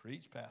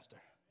 Preach, Pastor.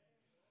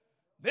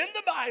 Then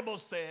the Bible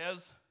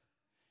says,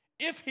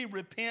 if he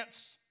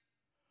repents,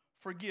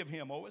 forgive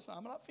him. Oh,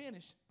 I'm not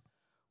finished.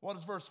 What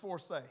does verse 4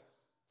 say?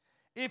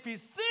 If he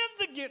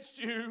sins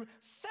against you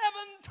 7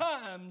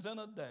 times in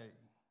a day,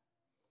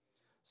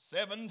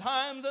 7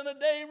 times in a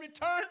day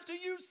returns to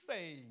you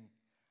saying,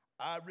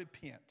 I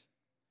repent.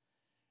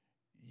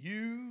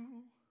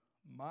 You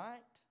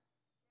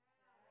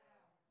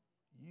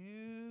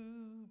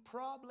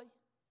probably,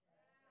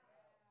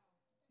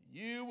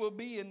 you will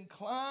be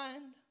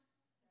inclined,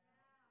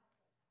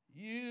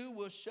 you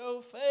will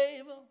show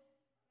favor,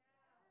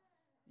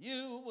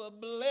 you will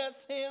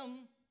bless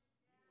him.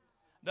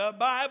 The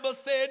Bible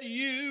said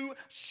you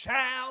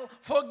shall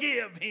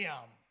forgive him.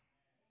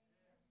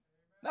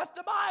 That's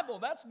the Bible.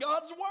 That's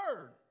God's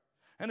word.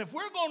 And if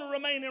we're going to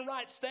remain in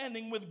right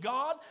standing with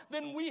God,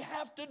 then we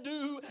have to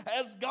do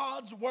as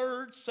God's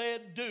word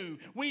said do.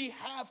 We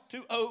have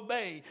to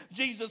obey.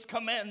 Jesus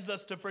commands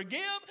us to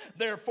forgive,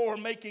 therefore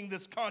making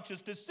this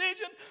conscious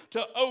decision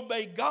to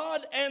obey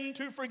God and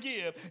to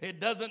forgive. It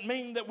doesn't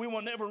mean that we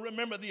will never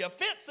remember the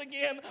offense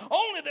again,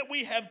 only that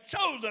we have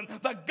chosen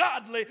the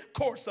godly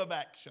course of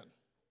action.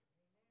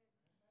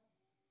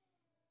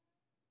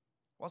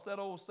 What's that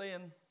old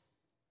saying?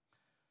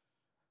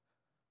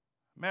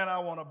 Man, I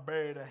want to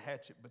bury the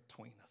hatchet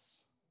between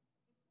us.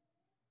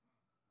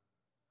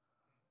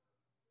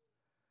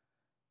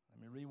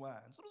 Let me rewind.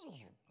 If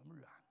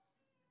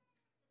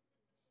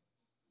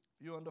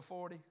you're under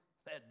 40,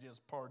 that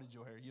just parted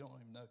your hair. You don't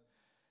even know.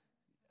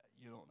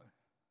 You don't know.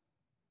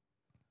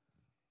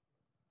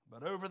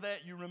 But over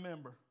that, you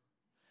remember,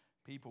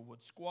 people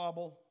would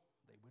squabble.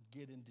 They would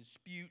get in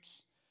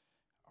disputes,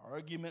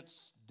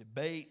 arguments,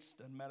 debates.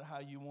 Doesn't matter how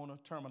you want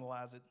to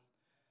terminalize it.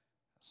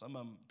 Some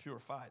of them pure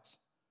fights.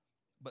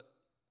 But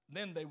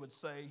then they would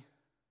say,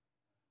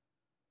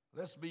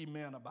 let's be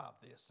men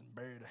about this and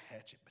bury the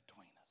hatchet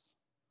between us.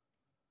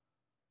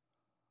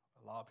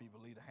 A lot of people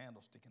leave the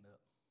handle sticking up.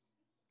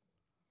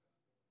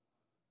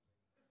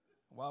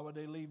 Why would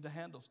they leave the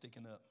handle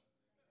sticking up?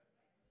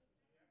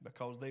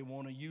 Because they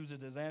want to use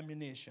it as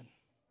ammunition.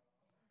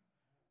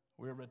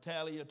 We're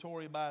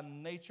retaliatory by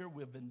nature.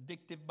 We're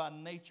vindictive by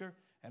nature.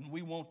 And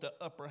we want the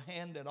upper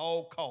hand at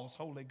all costs.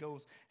 Holy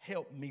Ghost,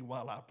 help me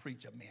while I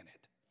preach a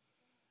minute.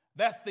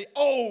 That's the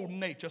old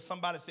nature.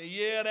 Somebody say,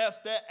 yeah, that's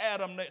that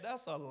Adam nature.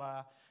 That's a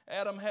lie.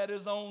 Adam had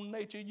his own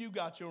nature. You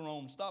got your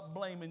own. Stop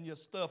blaming your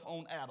stuff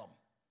on Adam.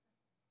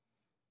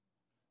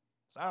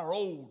 It's our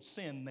old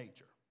sin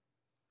nature.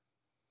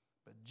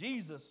 But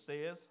Jesus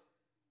says,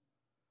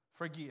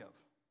 forgive.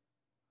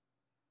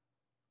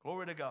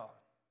 Glory to God.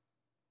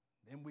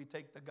 Then we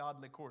take the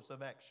godly course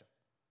of action.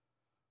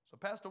 So,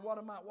 Pastor, what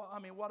am I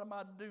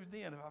to do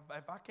then?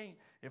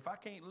 If I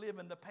can't live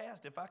in the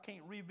past, if I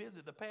can't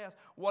revisit the past,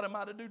 what am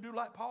I to do? Do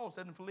like Paul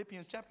said in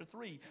Philippians chapter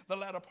 3, the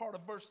latter part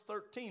of verse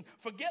 13.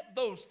 Forget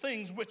those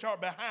things which are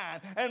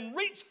behind and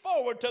reach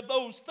forward to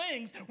those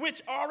things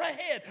which are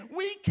ahead.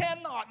 We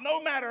cannot,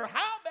 no matter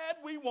how bad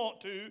we want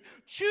to,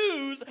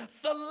 choose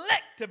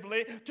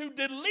selectively to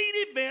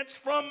delete events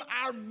from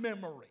our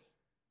memory.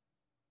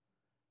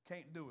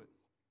 Can't do it.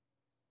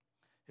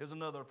 Here's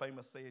another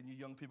famous saying. You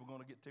young people are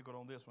going to get tickled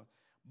on this one.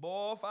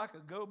 Boy, if I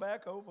could go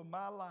back over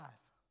my life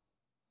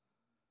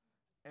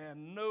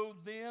and know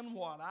then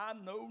what I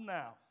know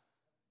now.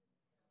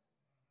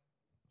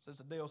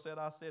 Sister Dale said,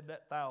 I said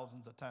that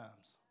thousands of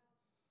times.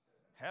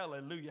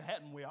 Hallelujah.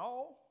 Hadn't we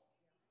all?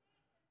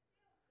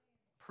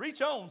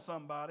 Preach on,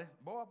 somebody.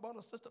 Boy,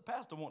 brother, sister,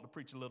 pastor want to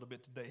preach a little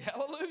bit today.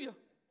 Hallelujah.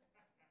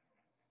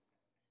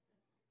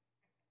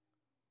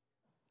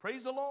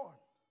 Praise the Lord.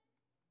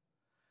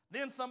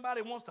 Then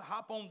somebody wants to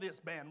hop on this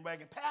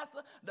bandwagon.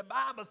 Pastor, the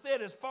Bible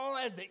said as far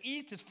as the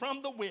east is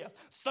from the west,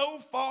 so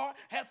far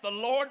hath the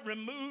Lord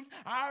removed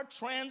our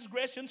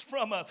transgressions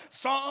from us.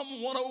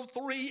 Psalm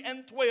 103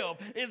 and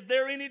 12. Is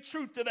there any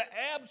truth to the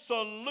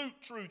absolute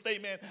truth?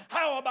 Amen.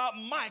 How about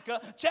Micah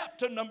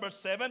chapter number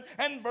 7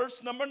 and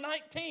verse number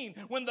 19,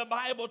 when the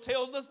Bible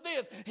tells us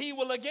this: he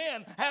will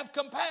again have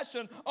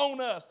compassion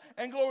on us,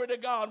 and glory to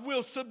God,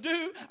 will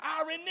subdue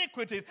our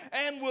iniquities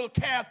and will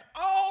cast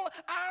all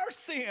our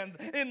sins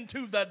into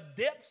the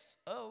depths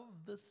of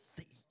the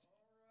sea.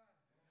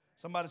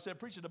 Somebody said,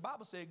 preacher, the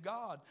Bible said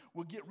God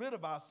will get rid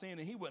of our sin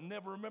and he would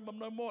never remember them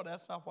no more.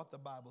 That's not what the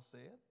Bible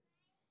said.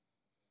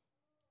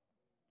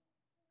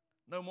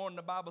 No more than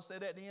the Bible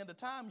said at the end of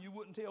time, you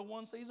wouldn't tell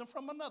one season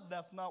from another.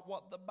 That's not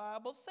what the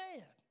Bible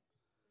said.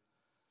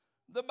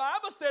 The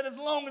Bible said as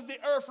long as the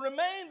earth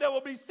remains, there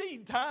will be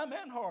seed time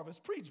and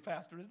harvest. Preach,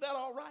 pastor. Is that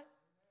all right?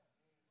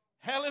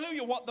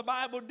 Hallelujah. What the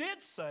Bible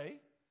did say,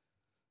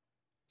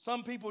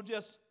 some people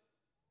just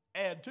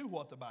add to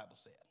what the Bible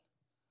said.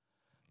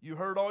 You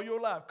heard all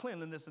your life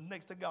cleanliness is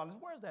next to godliness.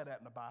 Where's that at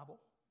in the Bible?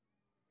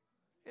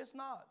 It's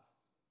not.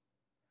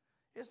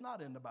 It's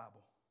not in the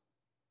Bible.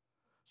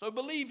 So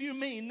believe you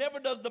me, never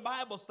does the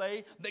Bible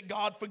say that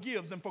God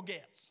forgives and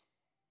forgets.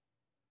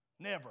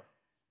 Never.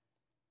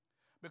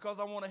 because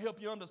I want to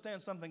help you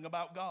understand something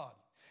about God.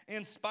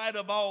 In spite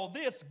of all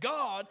this,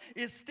 God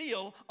is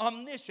still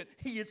omniscient.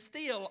 He is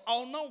still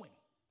all-knowing.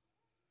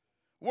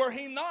 Were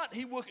he not,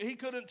 he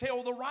couldn't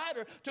tell the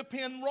writer to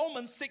pen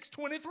Romans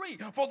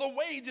 6:23. For the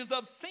wages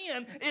of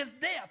sin is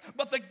death,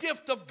 but the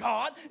gift of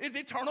God is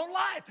eternal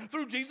life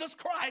through Jesus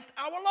Christ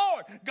our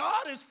Lord.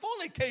 God is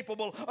fully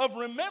capable of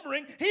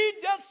remembering. He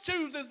just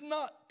chooses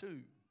not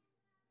to.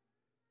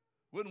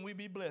 Wouldn't we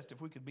be blessed if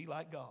we could be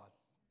like God?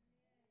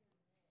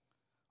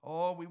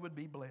 Oh, we would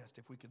be blessed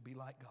if we could be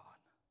like God.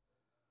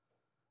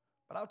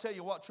 But I'll tell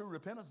you what true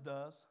repentance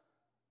does.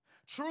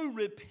 True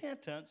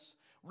repentance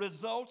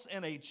results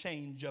in a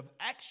change of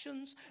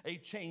actions, a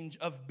change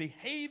of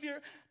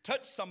behavior,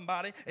 touch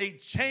somebody, a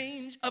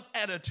change of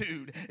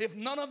attitude. If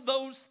none of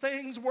those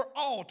things were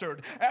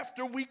altered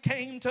after we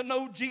came to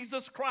know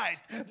Jesus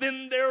Christ,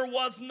 then there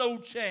was no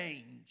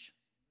change.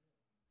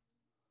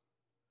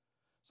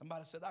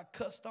 Somebody said, I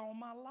cussed all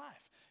my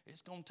life.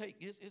 It's going to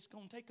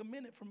take a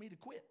minute for me to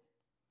quit.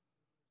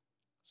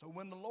 So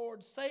when the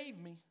Lord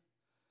saved me,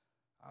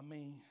 I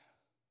might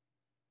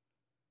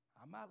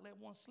let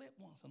one slip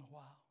once in a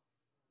while.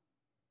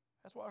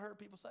 That's what I heard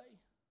people say.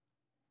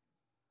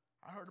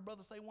 I heard a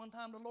brother say one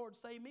time the Lord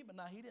saved me, but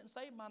now he didn't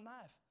save my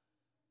knife.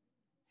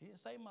 He didn't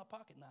save my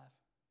pocket knife.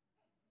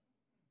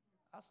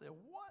 I said,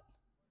 what?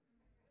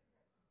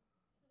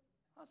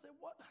 I said,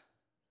 what?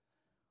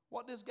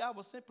 What this guy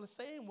was simply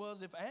saying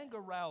was if anger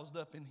roused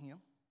up in him,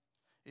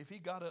 if he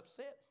got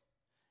upset,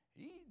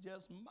 he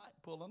just might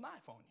pull a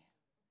knife on you.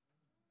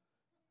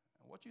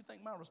 And what you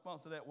think my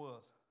response to that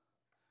was?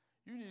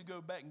 You need to go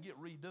back and get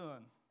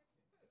redone.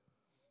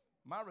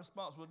 My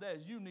response with that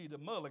is you need a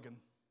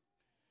mulligan.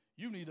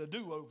 You need a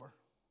do-over.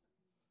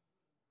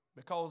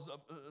 Because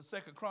 2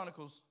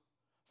 Corinthians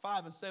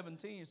 5 and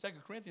 17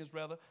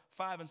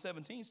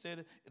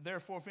 said,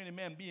 therefore if any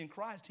man be in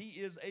Christ, he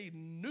is a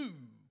new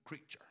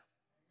creature.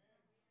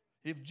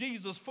 If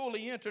Jesus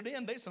fully entered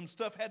in, there's some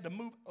stuff had to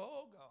move.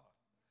 Oh, God.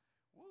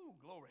 Woo,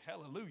 glory,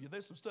 hallelujah.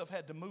 There's some stuff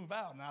had to move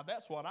out. Now,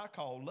 that's what I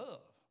call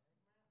love.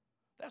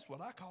 That's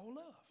what I call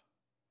love.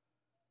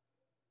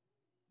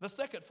 The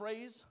second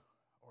phrase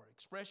or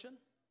expression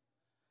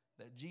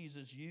that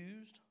Jesus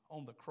used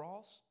on the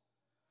cross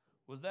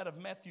was that of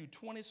Matthew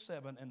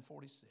 27 and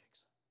 46.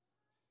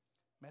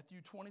 Matthew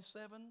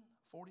 27,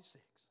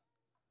 46.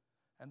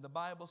 And the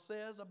Bible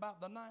says about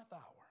the ninth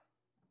hour,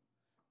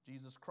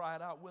 Jesus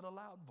cried out with a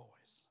loud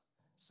voice,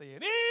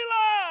 saying,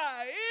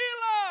 Eli,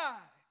 Eli,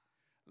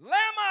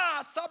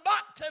 lama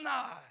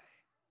sabachthani.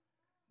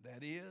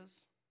 That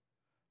is,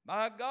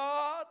 my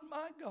God,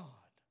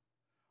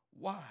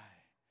 why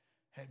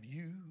have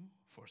you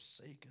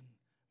forsaken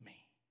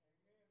me?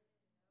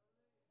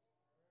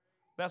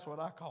 That's what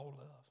I call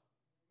love.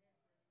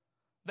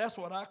 That's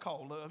what I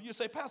call love. You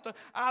say, Pastor,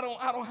 I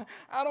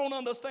don't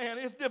understand.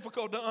 It's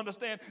difficult to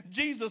understand.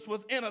 Jesus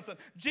was innocent.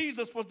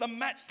 Jesus was the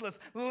matchless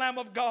Lamb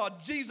of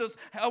God. Jesus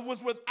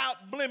was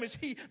without blemish.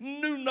 He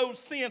knew no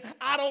sin.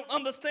 I don't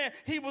understand.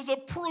 He was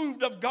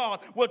approved of God.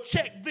 Well,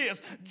 check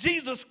this.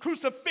 Jesus'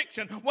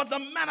 crucifixion was the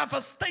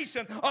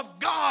manifestation of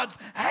God's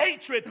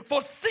hatred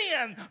for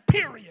sin,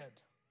 period.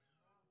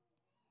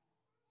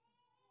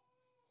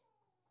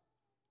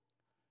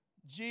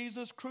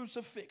 Jesus'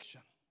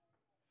 crucifixion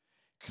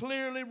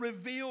clearly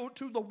revealed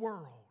to the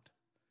world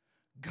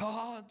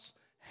God's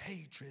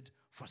hatred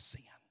for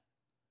sin.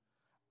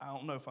 I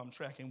don't know if I'm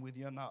tracking with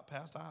you or not,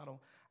 Pastor. I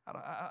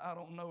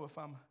don't know if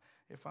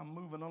I'm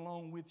moving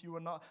along with you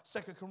or not.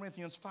 2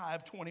 Corinthians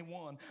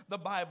 5:21, the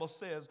Bible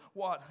says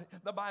what?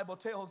 The Bible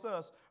tells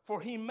us, for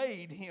he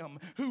made him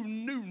who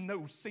knew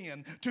no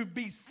sin to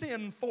be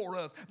sin for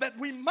us, that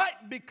we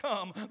might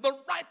become the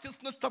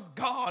righteousness of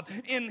God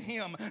in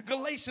him.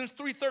 Galatians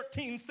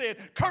 3:13 said,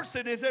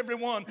 cursed is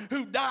everyone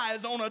who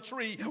dies on a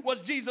tree.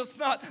 Was Jesus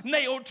not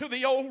nailed to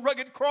the old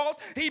rugged cross?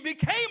 He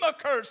became a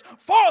curse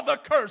for the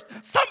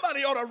cursed.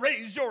 Somebody ought to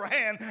raise your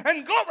hand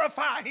and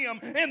glorify him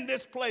in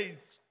this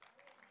place.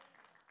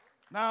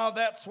 Now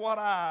that's what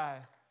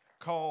I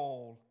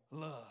call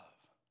love.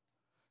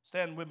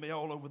 Stand with me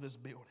all over this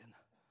building.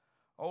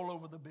 All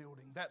over the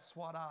building. That's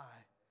what I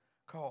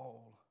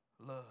call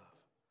love.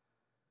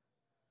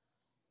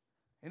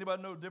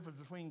 Anybody know the difference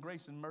between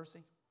grace and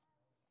mercy?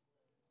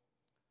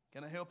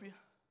 Can I help you?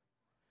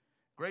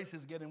 Grace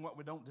is getting what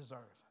we don't deserve.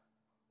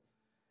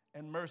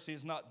 And mercy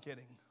is not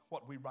getting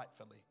what we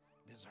rightfully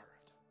deserved.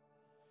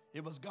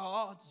 It was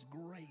God's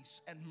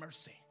grace and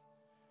mercy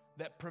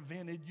that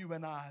prevented you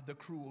and I the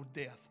cruel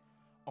death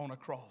on a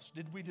cross.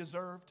 Did we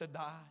deserve to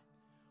die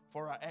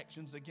for our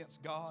actions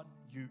against God?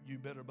 You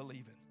better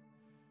believe it.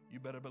 You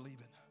better believe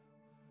it.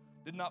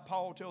 Did not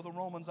Paul tell the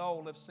Romans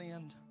all have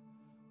sinned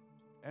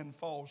and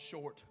fall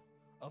short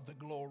of the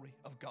glory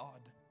of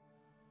God?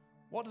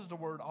 What does the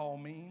word all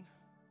mean?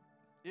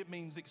 It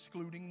means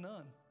excluding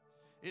none.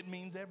 It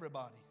means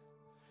everybody.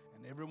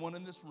 And everyone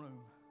in this room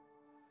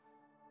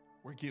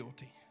were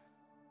guilty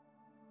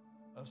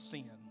of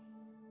sin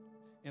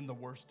in the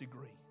worst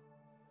degree.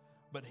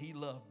 But he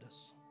loved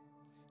us.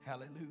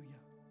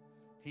 Hallelujah.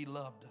 He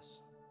loved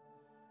us.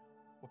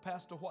 Well,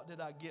 Pastor, what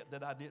did I get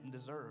that I didn't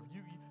deserve?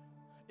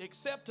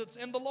 Acceptance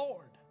in the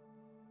Lord.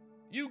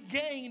 You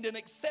gained an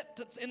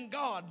acceptance in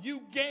God.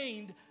 You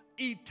gained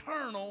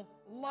eternal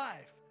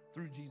life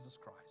through Jesus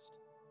Christ.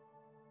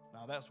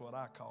 Now that's what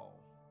I call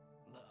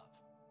love.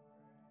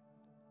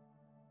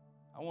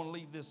 I want to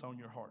leave this on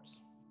your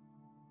hearts.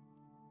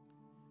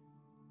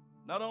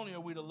 Not only are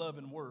we to love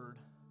in word,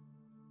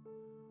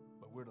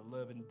 but we're to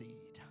love in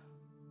deed.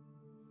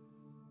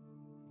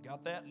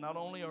 Got that? Not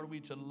only are we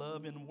to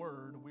love in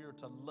word, we are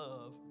to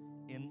love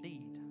in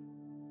deed.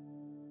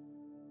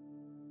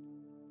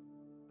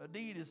 A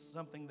deed is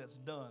something that's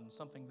done,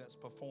 something that's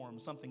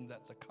performed, something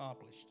that's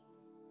accomplished.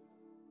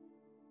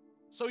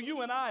 So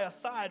you and I,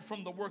 aside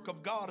from the work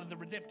of God and the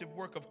redemptive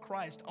work of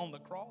Christ on the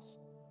cross,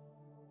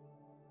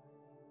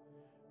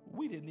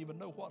 we didn't even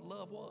know what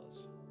love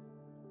was.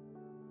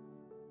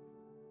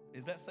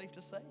 Is that safe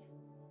to say?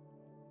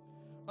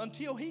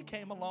 Until he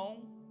came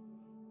along,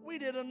 we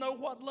didn't know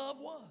what love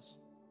was.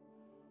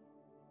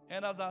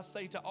 And as I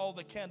say to all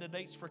the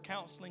candidates for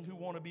counseling who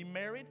want to be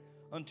married,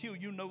 until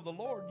you know the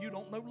Lord, you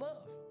don't know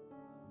love.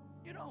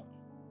 You don't.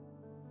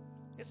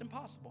 It's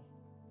impossible.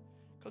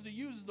 Because he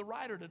uses the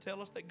writer to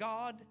tell us that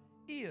God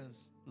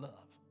is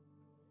love.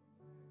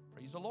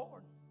 Praise the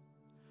Lord.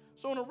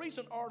 So in a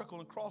recent article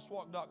in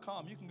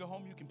crosswalk.com, you can go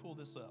home, you can pull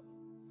this up.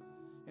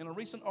 In a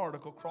recent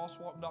article,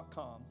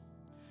 crosswalk.com,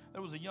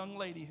 there was a young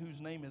lady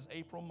whose name is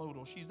April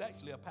Modal. She's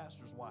actually a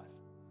pastor's wife.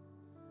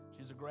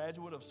 She's a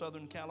graduate of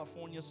Southern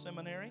California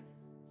Seminary,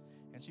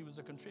 and she was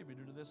a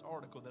contributor to this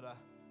article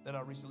that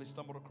I recently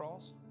stumbled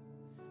across.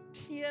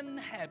 10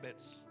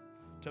 habits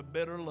to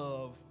better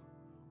love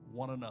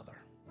one another.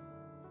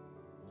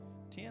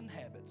 10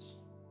 habits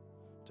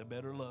to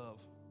better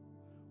love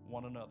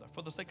one another.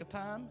 For the sake of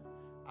time,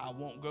 I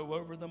won't go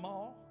over them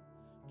all.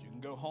 You can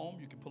go home,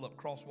 you can pull up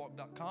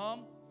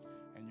crosswalk.com,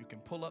 and you can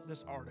pull up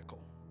this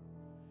article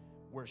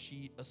where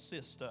she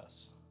assists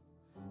us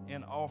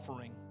in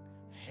offering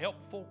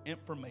helpful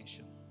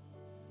information.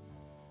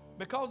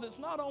 Because it's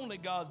not only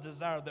God's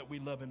desire that we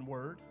love in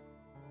word,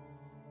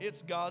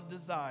 it's God's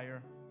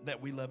desire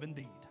that we love in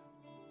deed.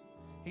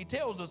 He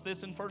tells us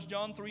this in 1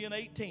 John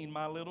 3:18,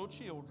 my little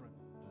children,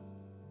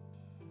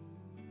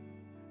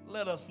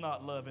 let us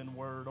not love in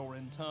word or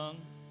in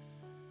tongue,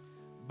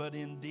 but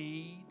in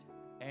deed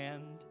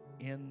and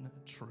in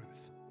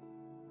truth.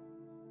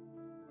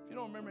 If you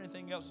don't remember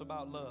anything else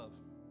about love,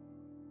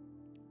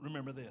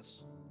 remember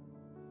this.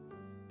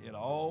 It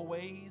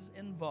always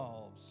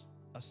involves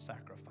a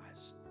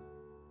sacrifice.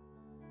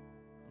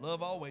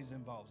 Love always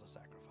involves a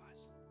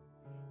sacrifice.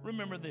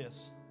 Remember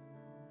this.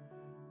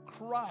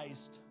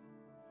 Christ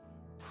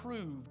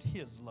proved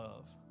his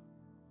love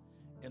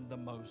in the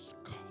most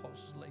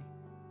costly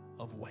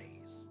of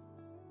ways.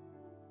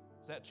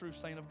 Is that true,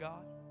 saint of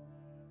God?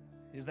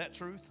 Is that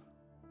truth?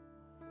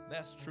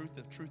 That's truth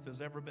if truth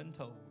has ever been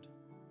told.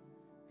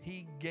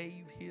 He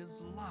gave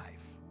his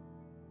life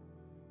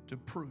to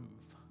prove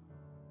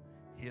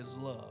his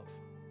love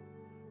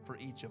for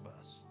each of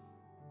us.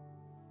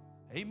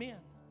 Amen.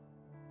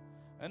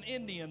 An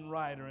Indian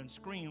writer and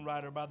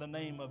screenwriter by the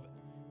name of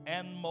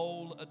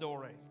Anmol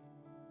Adore,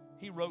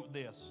 he wrote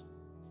this: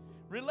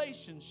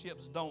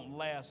 relationships don't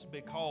last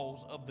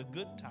because of the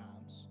good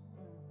times.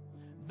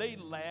 They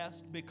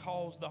last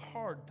because the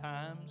hard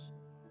times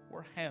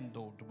were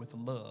handled with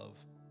love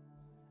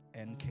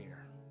and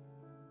care.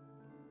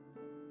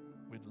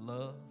 With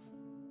love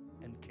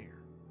and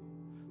care.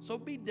 So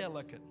be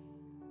delicate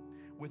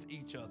with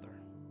each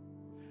other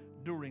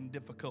during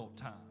difficult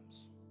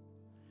times.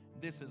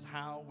 This is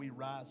how we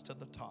rise to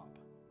the top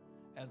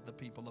as the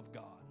people of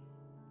God.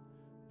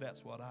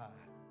 That's what I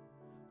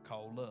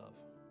call love.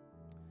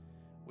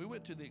 We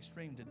went to the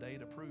extreme today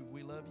to prove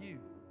we love you.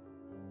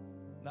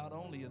 Not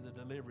only in the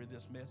delivery of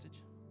this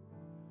message,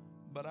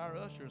 but our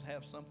ushers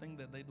have something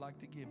that they'd like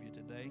to give you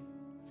today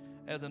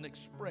as an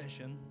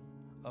expression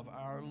of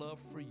our love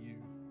for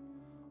you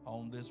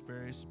on this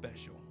very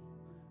special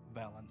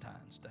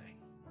Valentine's Day.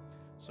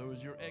 So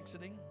as you're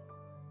exiting,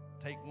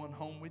 take one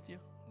home with you.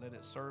 Let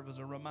it serve as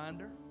a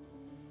reminder.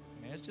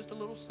 And it's just a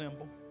little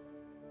symbol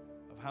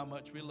of how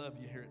much we love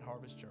you here at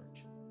Harvest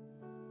Church.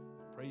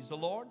 Praise the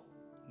Lord.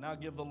 Now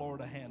give the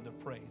Lord a hand of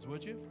praise,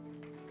 would you?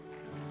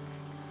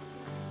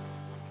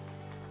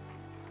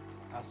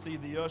 I see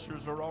the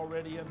ushers are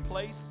already in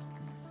place.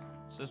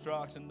 Sister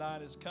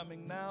Oxendine is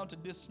coming now to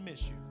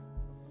dismiss you.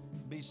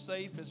 Be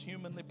safe as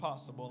humanly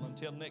possible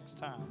until next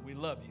time. We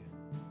love you,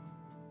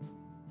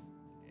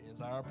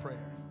 is our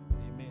prayer.